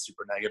this sound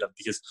super negative,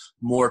 because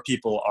more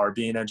people are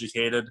being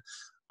educated,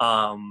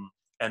 and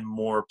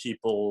more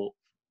people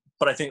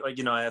but I think, like,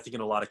 I think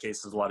in a lot of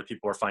cases, a lot of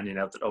people are finding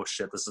out that, oh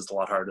shit, this is a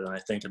lot harder than I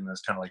think. And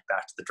it's kind of like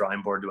back to the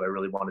drawing board. Do I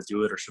really want to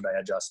do it, or should I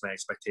adjust my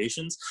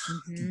expectations?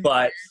 Mm-hmm.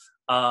 But,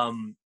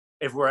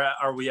 if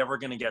are we ever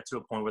going to get to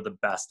a point where the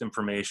best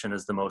information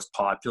is the most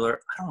popular?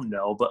 I don't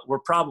know, but we're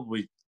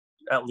probably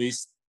at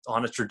least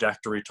on a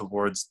trajectory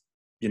towards,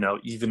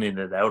 evening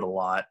it out a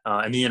lot.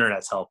 And the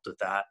internet's helped with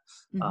that.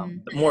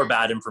 More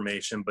bad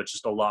information, but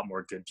just a lot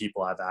more good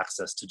people have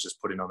access to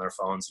just putting on their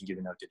phones and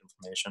giving out good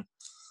information.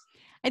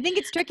 I think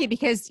it's tricky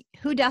because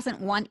who doesn't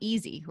want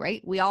easy,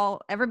 right?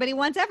 Everybody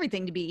wants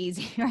everything to be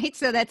easy, right?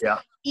 So that's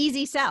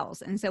easy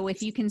sells. And so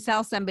if you can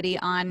sell somebody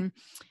on,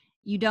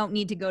 you don't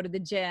need to go to the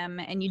gym,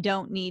 and you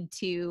don't need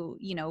to,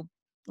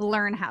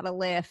 learn how to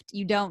lift.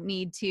 You don't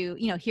need to,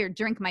 here,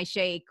 drink my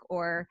shake,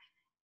 or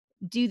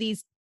do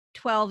these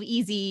 12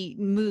 easy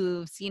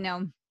moves,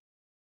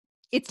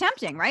 it's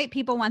tempting, right?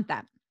 People want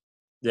that.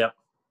 Yeah.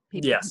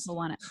 People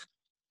want it.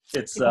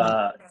 It's,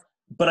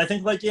 but I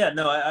think, like,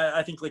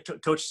 I think, like,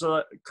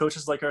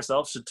 coaches like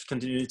ourselves should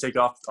continue to take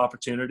off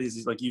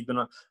opportunities. Like, you've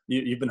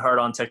been hard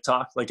on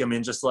TikTok. Like, I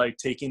mean, just like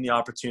taking the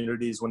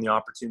opportunities when the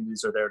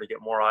opportunities are there to get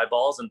more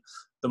eyeballs. And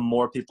the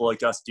more people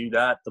like us do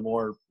that, the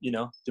more,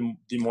 the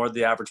more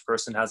the average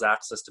person has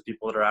access to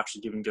people that are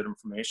actually giving good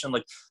information.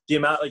 Like, the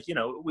amount, like,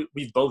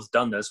 we've both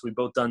done this. We've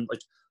both done,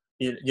 like,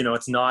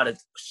 it's not a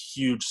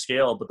huge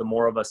scale, but the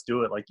more of us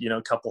do it, like,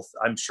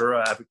 I'm sure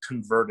I've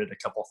converted a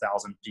couple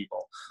thousand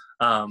people,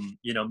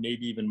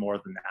 maybe even more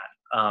than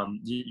that.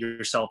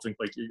 Yourself,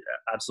 like,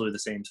 absolutely the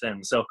same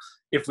thing. So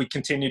if we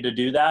continue to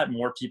do that,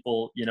 more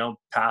people,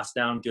 pass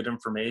down good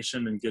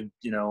information and good,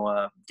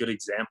 good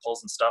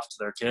examples and stuff to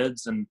their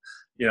kids, and,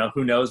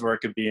 who knows where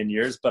it could be in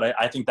years. But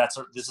I think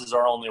this is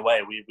our only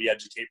way. We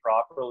educate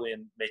properly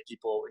and make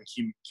people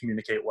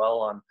communicate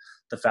well on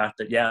the fact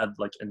that,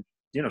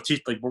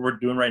 teach, like what we're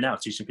doing right now,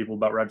 teaching people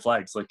about red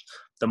flags. Like,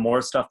 the more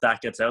stuff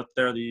that gets out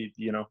there, we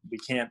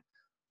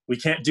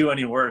can't do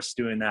any worse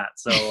doing that.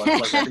 So,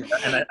 like,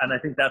 I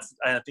think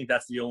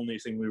that's the only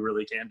thing we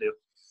really can do.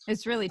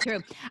 It's really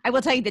true. I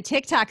will tell you, the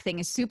TikTok thing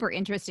is super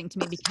interesting to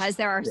me because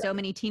there are so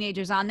many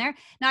teenagers on there.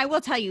 Now, I will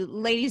tell you,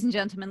 ladies and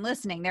gentlemen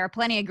listening, there are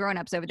plenty of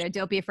grownups over there.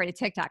 Don't be afraid of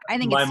TikTok. I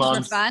think it's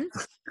super fun.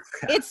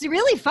 It's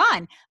really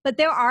fun, but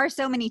there are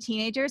so many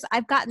teenagers.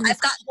 I've gotten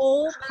this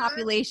whole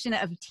population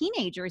of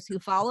teenagers who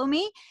follow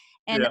me.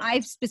 And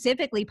I've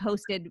specifically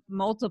posted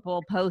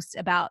multiple posts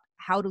about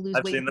how to lose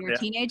weight for your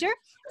teenager,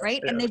 right?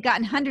 Yeah. And they've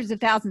gotten hundreds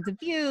of thousands of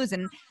views.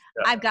 And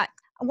I've got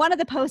one of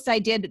the posts I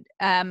did,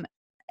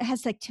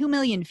 has like 2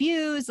 million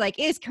views. Like,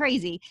 it's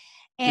crazy.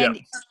 And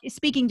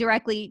speaking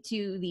directly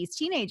to these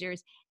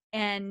teenagers,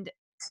 and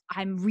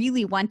I'm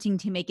really wanting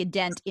to make a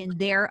dent in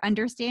their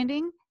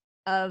understanding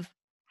of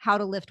how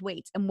to lift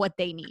weights and what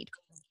they need.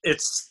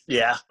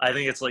 I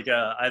think it's like,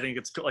 I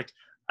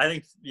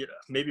think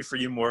maybe for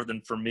you more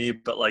than for me,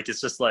 but like,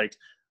 it's just like,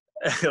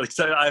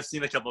 so I've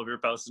seen a couple of your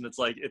posts, and it's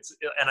like,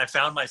 and I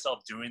found myself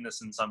doing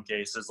this in some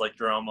cases. Like,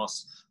 you're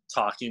almost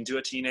talking to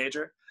a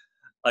teenager.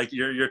 Like,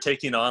 you're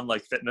taking on,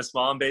 like, fitness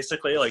mom,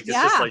 basically. Like, it's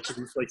just like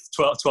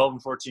 12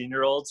 and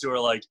 14-year-olds who are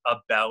like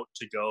about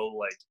to go,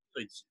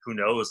 like who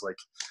knows, like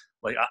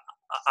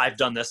I've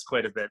done this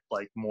quite a bit,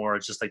 like, more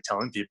just like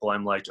telling people,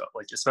 I'm like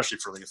especially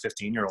for like a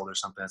 15-year-old or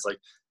something, it's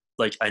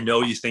like I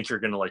know you think you're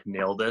gonna like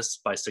nail this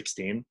by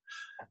 16,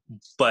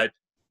 but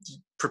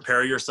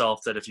prepare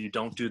yourself that if you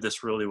don't do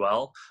this really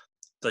well,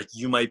 like,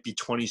 you might be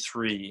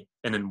 23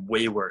 and in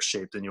way worse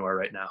shape than you are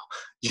right now.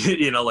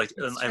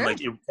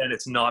 And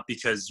it's not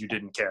because you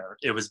didn't care.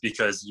 It was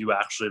because you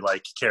actually,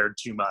 like, cared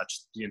too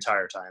much the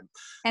entire time.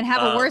 And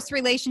have a worse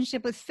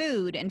relationship with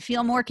food and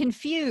feel more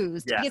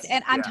confused. Yes,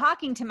 and I'm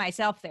talking to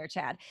myself there,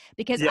 Chad,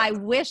 because I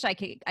wish I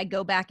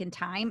go back in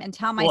time and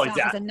tell myself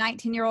as a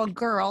 19-year-old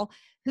girl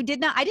who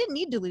I didn't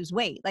need to lose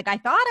weight. Like, I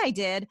thought I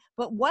did,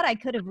 but what I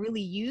could have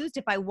really used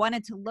if I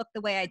wanted to look the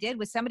way I did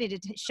was somebody to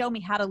show me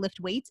how to lift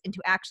weights and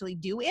to actually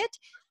do it.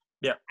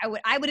 Yeah.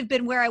 I would have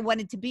been where I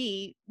wanted to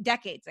be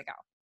decades ago.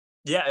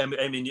 Yeah.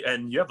 I mean,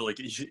 and you have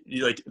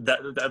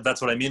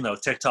that's what I mean though.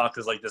 TikTok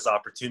is like this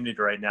opportunity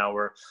right now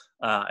where,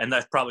 and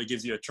that probably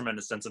gives you a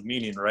tremendous sense of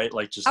meaning, right?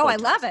 Like, just, I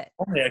love it.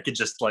 Only I could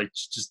just push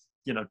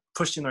you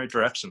in the right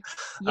direction.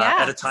 Yeah.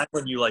 At a time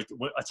when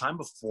a time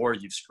before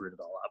you've screwed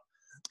it all up.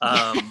 Or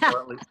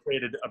at least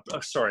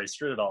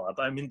screwed it all up.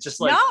 I mean,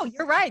 just like, no,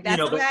 you're right. That's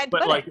the way I'd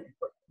put it.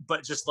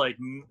 But just like,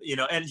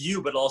 and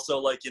you, but also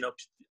like,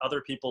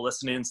 other people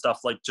listening and stuff,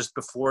 like, just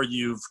before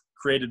you've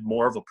created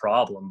more of a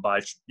problem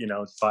by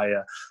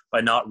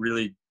not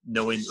really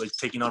knowing, like,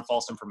 taking on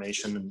false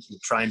information and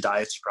trying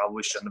diets you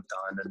probably shouldn't have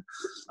done,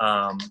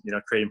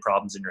 and creating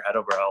problems in your head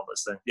over all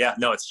this thing. Yeah,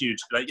 no, it's huge.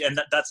 Like,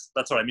 and that's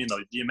what I mean though.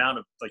 The amount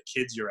of, like,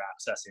 kids you're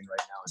accessing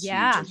right now is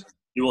huge.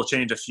 You will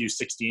change a few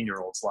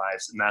 16-year-olds'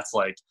 lives, and that's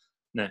like,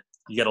 you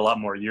get a lot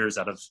more years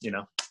out of,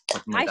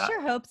 like I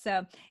sure hope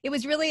so. It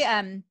was really,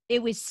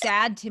 it was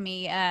sad to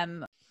me.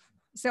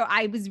 So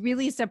I was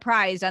really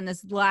surprised on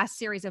this last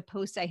series of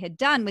posts I had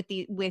done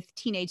with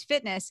teenage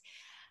fitness.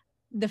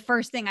 the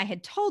first thing I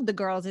had told the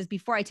girls is,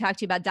 before I talk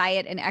to you about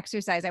diet and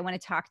exercise, I want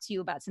to talk to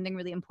you about something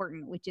really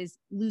important, which is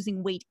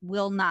losing weight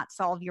will not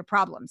solve your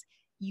problems.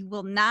 You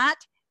will not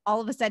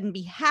all of a sudden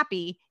be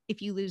happy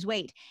if you lose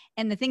weight.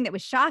 And the thing that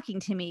was shocking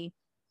to me,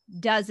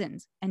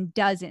 dozens and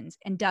dozens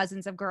and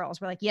dozens of girls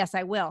were like, yes,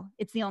 I will.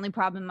 It's the only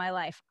problem in my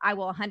life. I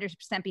will 100%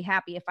 be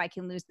happy if I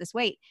can lose this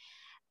weight.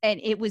 And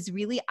it was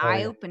really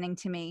eye-opening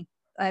to me.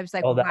 I was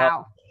like,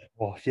 wow.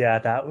 Well, yeah,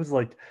 that was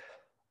like,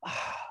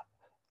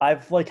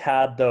 I've like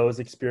had those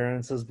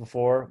experiences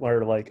before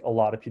where like a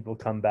lot of people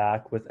come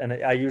back with, and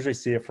I usually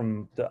see it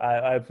from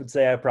I would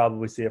say I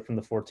probably see it from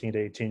the 14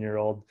 to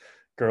 18-year-old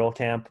girl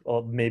camp.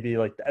 Or maybe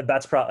like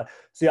that's probably,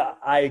 see,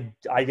 I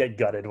get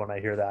gutted when I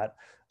hear that.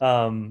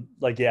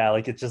 Like, yeah,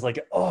 like, it's just like,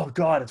 oh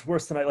God, it's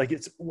worse than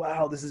it's,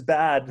 wow, this is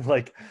bad.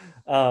 Like,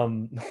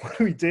 what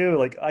do we do?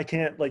 Like, I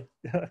can't, like,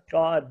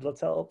 God,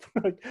 let's help.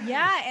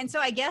 Yeah. And so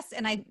I guess,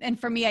 and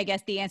for me, I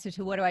guess the answer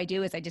to what do I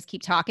do is I just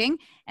keep talking.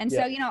 And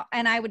so,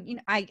 and I would,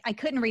 I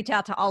couldn't reach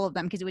out to all of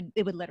them because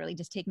it would literally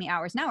just take me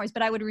hours and hours,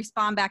 but I would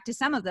respond back to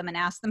some of them and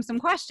ask them some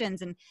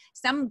questions. And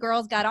some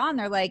girls got on,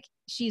 they're like,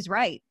 she's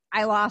right.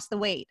 I lost the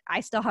weight.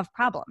 I still have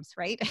problems.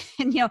 Right.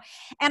 And,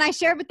 and I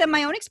shared with them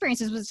my own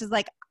experiences, which is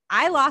like,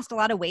 I lost a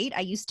lot of weight.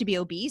 I used to be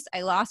obese.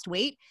 I lost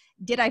weight.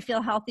 Did I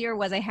feel healthier?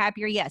 Was I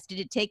happier? Yes. Did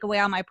it take away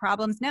all my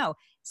problems? No.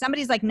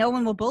 Somebody's like, no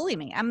one will bully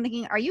me. I'm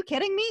thinking, are you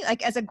kidding me?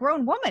 Like, as a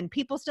grown woman,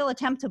 people still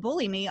attempt to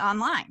bully me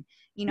online.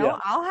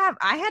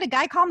 I had a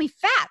guy call me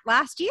fat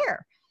last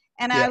year.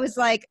 And I was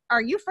like,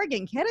 are you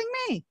friggin' kidding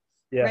me?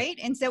 Yeah. Right.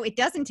 And so it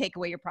doesn't take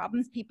away your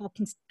problems.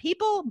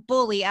 People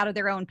bully out of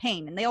their own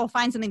pain, and they'll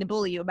find something to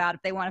bully you about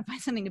if they want to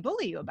find something to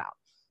bully you about.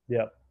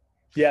 Yeah.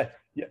 Yeah.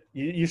 Yeah.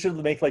 You should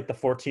make like the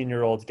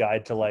 14-year-old's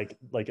guide to like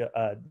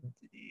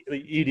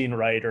eating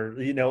right, or,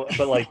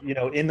 but like,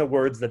 in the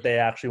words that they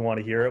actually want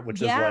to hear it,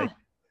 which is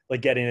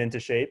like getting into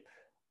shape.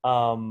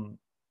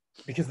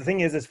 Because the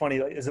thing is, it's funny,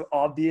 like, as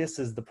obvious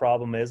as the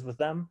problem is with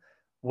them,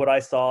 what I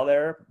saw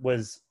there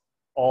was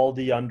all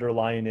the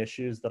underlying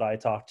issues that I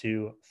talk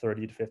to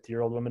 30 to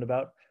 50-year-old women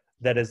about,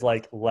 that is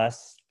like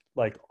less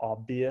like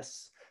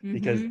obvious,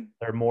 because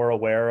they're more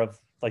aware of,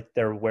 like,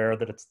 they're aware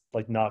that it's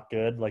like not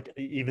good. Like,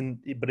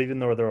 even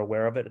though they're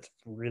aware of it, it's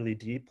really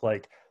deep.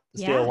 Like,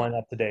 the scale went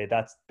up today.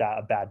 That's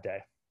a bad day.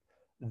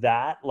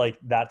 That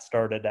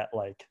started at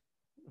like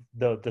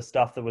the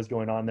stuff that was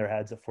going on in their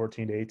heads at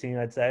 14 to 18,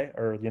 I'd say,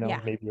 or,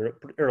 maybe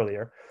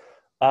earlier.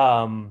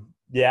 No,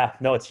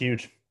 it's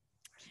huge.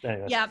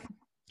 Anyways. Yeah.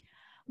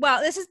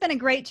 Well, this has been a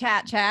great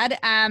chat, Chad.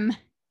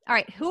 All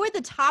right. Who are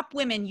the top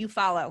women you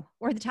follow,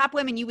 or the top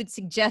women you would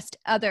suggest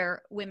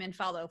other women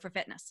follow for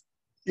fitness?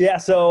 Yeah.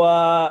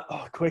 So,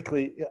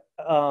 quickly,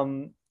 I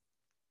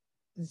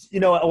was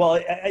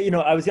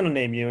going to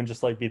name you and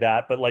just like be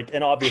that, but like,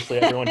 and obviously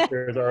everyone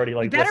here is already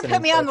like, you better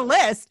put me on the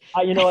list.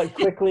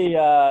 Quickly,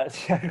 yeah,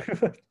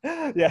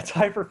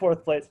 tie for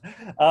fourth place.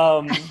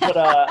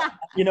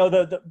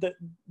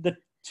 The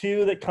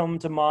two that come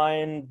to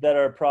mind that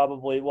are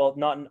probably, well,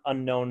 not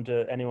unknown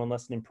to anyone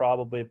listening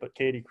probably, but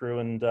Katie Crew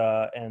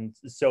and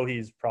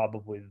Sohi's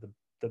probably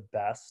the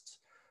best.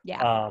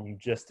 Yeah.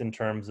 Just in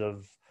terms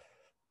of,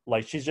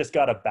 like, she's just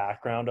got a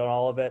background on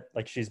all of it.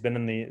 Like, she's been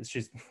in the,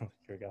 she's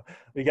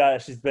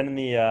been in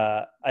the,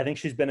 I think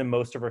she's been in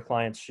most of her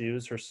clients'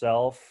 shoes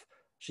herself.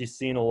 She's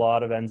seen a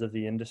lot of ends of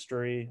the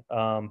industry,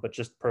 but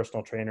just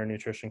personal trainer,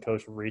 nutrition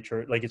coach,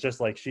 reacher. Like, it's just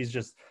like, she's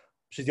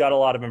got a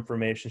lot of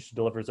information. She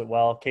delivers it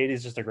well.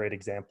 Katie's just a great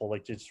example.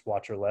 Like, just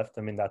watch her lift.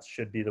 I mean, that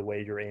should be the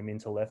way you're aiming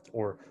to lift,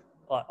 or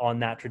on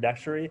that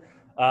trajectory.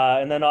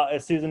 And then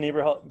Susan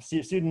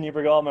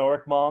Niebergall, my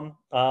work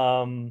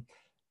mom.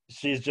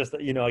 She's just,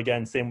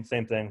 again, same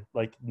thing,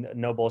 like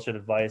no bullshit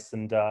advice,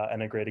 and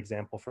a great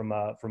example from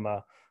a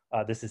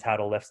this is how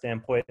to lift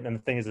standpoint. And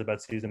the thing is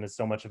about Susan is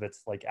so much of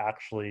it's like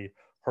actually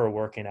her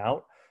working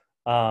out.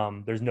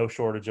 There's no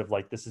shortage of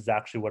like, this is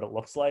actually what it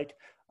looks like.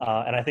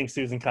 And I think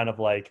Susan kind of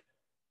like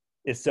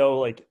is so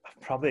like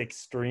probably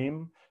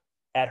extreme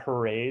at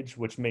her age,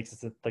 which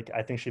makes it like,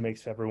 I think she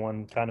makes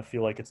everyone kind of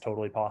feel like it's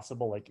totally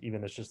possible. Like,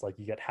 even it's just like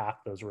you get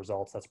half those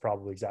results, that's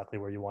probably exactly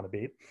where you want to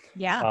be.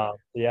 Yeah.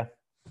 Yeah.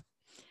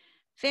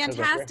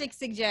 Fantastic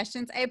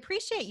suggestions. I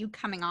appreciate you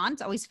coming on.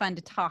 It's always fun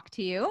to talk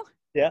to you.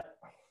 Yeah.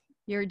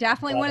 You're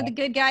definitely one of the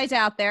good guys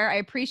out there. I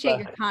appreciate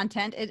your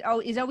content. It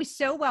is always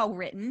so well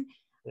written.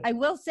 Yeah. I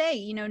will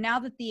say, now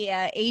that the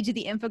age of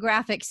the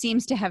infographic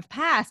seems to have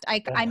passed,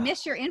 I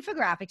miss your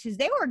infographics because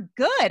they were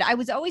good. I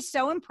was always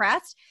so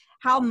impressed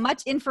how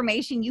much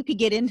information you could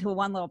get into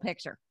one little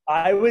picture.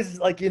 I was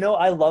like,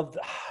 I loved,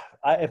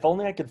 if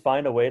only I could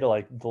find a way to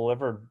like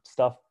deliver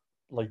stuff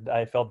like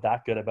I felt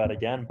that good about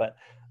again, but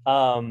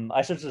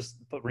I should just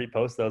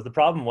repost those. The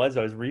problem was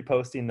I was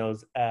reposting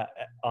those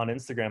on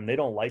Instagram. They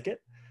don't like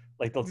it.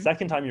 Like the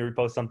second time you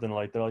repost something,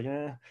 like they're like,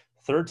 eh.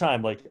 Third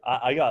time, like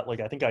I got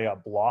like, I think I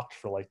got blocked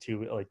for like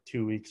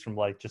 2 weeks from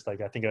like, just like,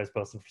 I think I was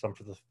posting for some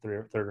for the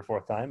third or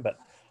fourth time, but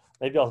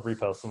maybe I'll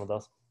repost some of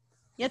those.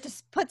 You have to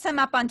put some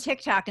up on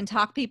TikTok and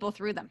talk people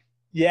through them.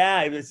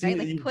 Yeah.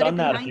 You've done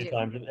that a few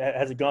times.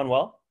 Has it gone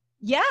well?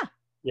 Yeah.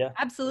 Yeah.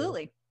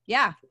 Absolutely.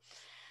 Yeah.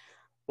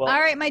 Well, all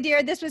right, my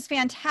dear, this was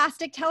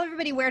fantastic. Tell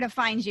everybody where to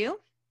find you.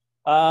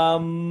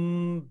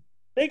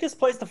 Biggest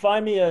place to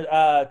find me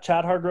at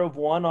Chad Hargrove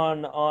 1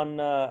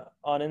 on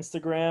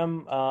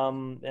Instagram.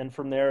 And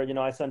from there,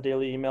 I send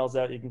daily emails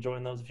out. You can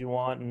join those if you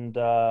want. And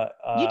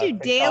You do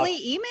TikTok.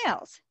 daily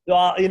emails.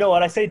 You know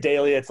what I say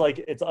daily? It's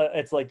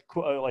like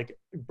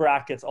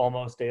brackets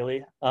almost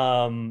daily.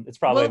 It's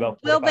probably about.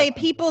 Will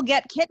people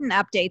get kitten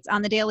updates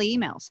on the daily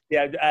emails?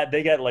 Yeah,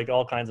 they get like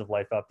all kinds of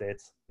life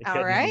updates.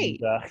 All right.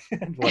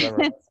 And,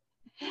 whatever.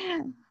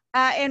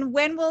 And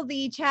when will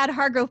the Chad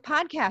Hargrove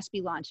podcast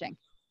be launching?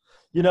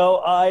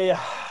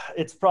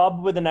 It's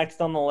probably the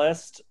next on the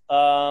list.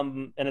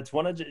 And it's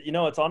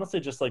it's honestly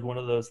just like one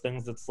of those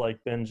things that's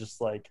like been just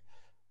like,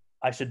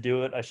 I should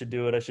do it.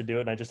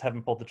 And I just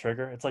haven't pulled the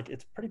trigger. It's like,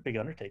 it's a pretty big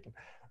undertaking.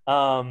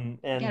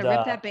 Rip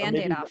that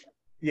Band-Aid off.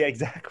 Yeah,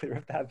 exactly.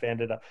 Rip that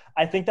Band-Aid off.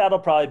 I think that'll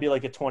probably be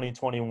like a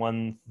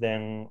 2021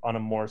 thing on a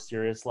more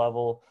serious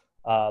level.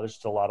 There's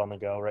just a lot on the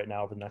go right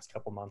now over the next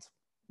couple months.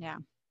 Yeah.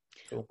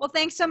 Cool. Well,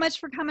 thanks so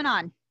much for coming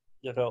on.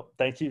 Yeah, Phil.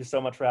 Thank you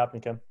so much for having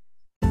me, Kim.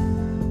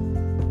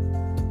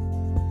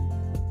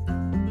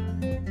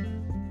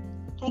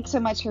 Thanks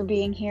so much for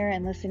being here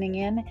and listening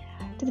in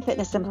to the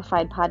Fitness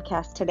Simplified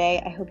podcast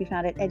today. I hope you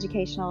found it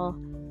educational,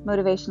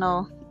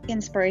 motivational,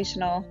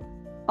 inspirational,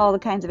 all the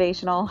kinds of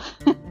ational.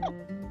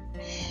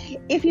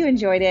 If you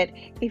enjoyed it,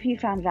 if you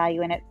found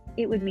value in it,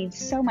 it would mean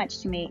so much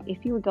to me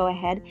if you would go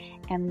ahead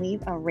and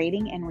leave a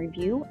rating and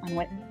review on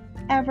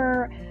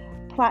whatever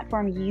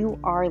platform you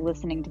are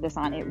listening to this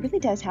on. It really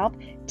does help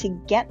to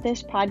get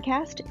this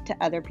podcast to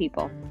other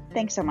people.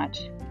 Thanks so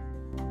much.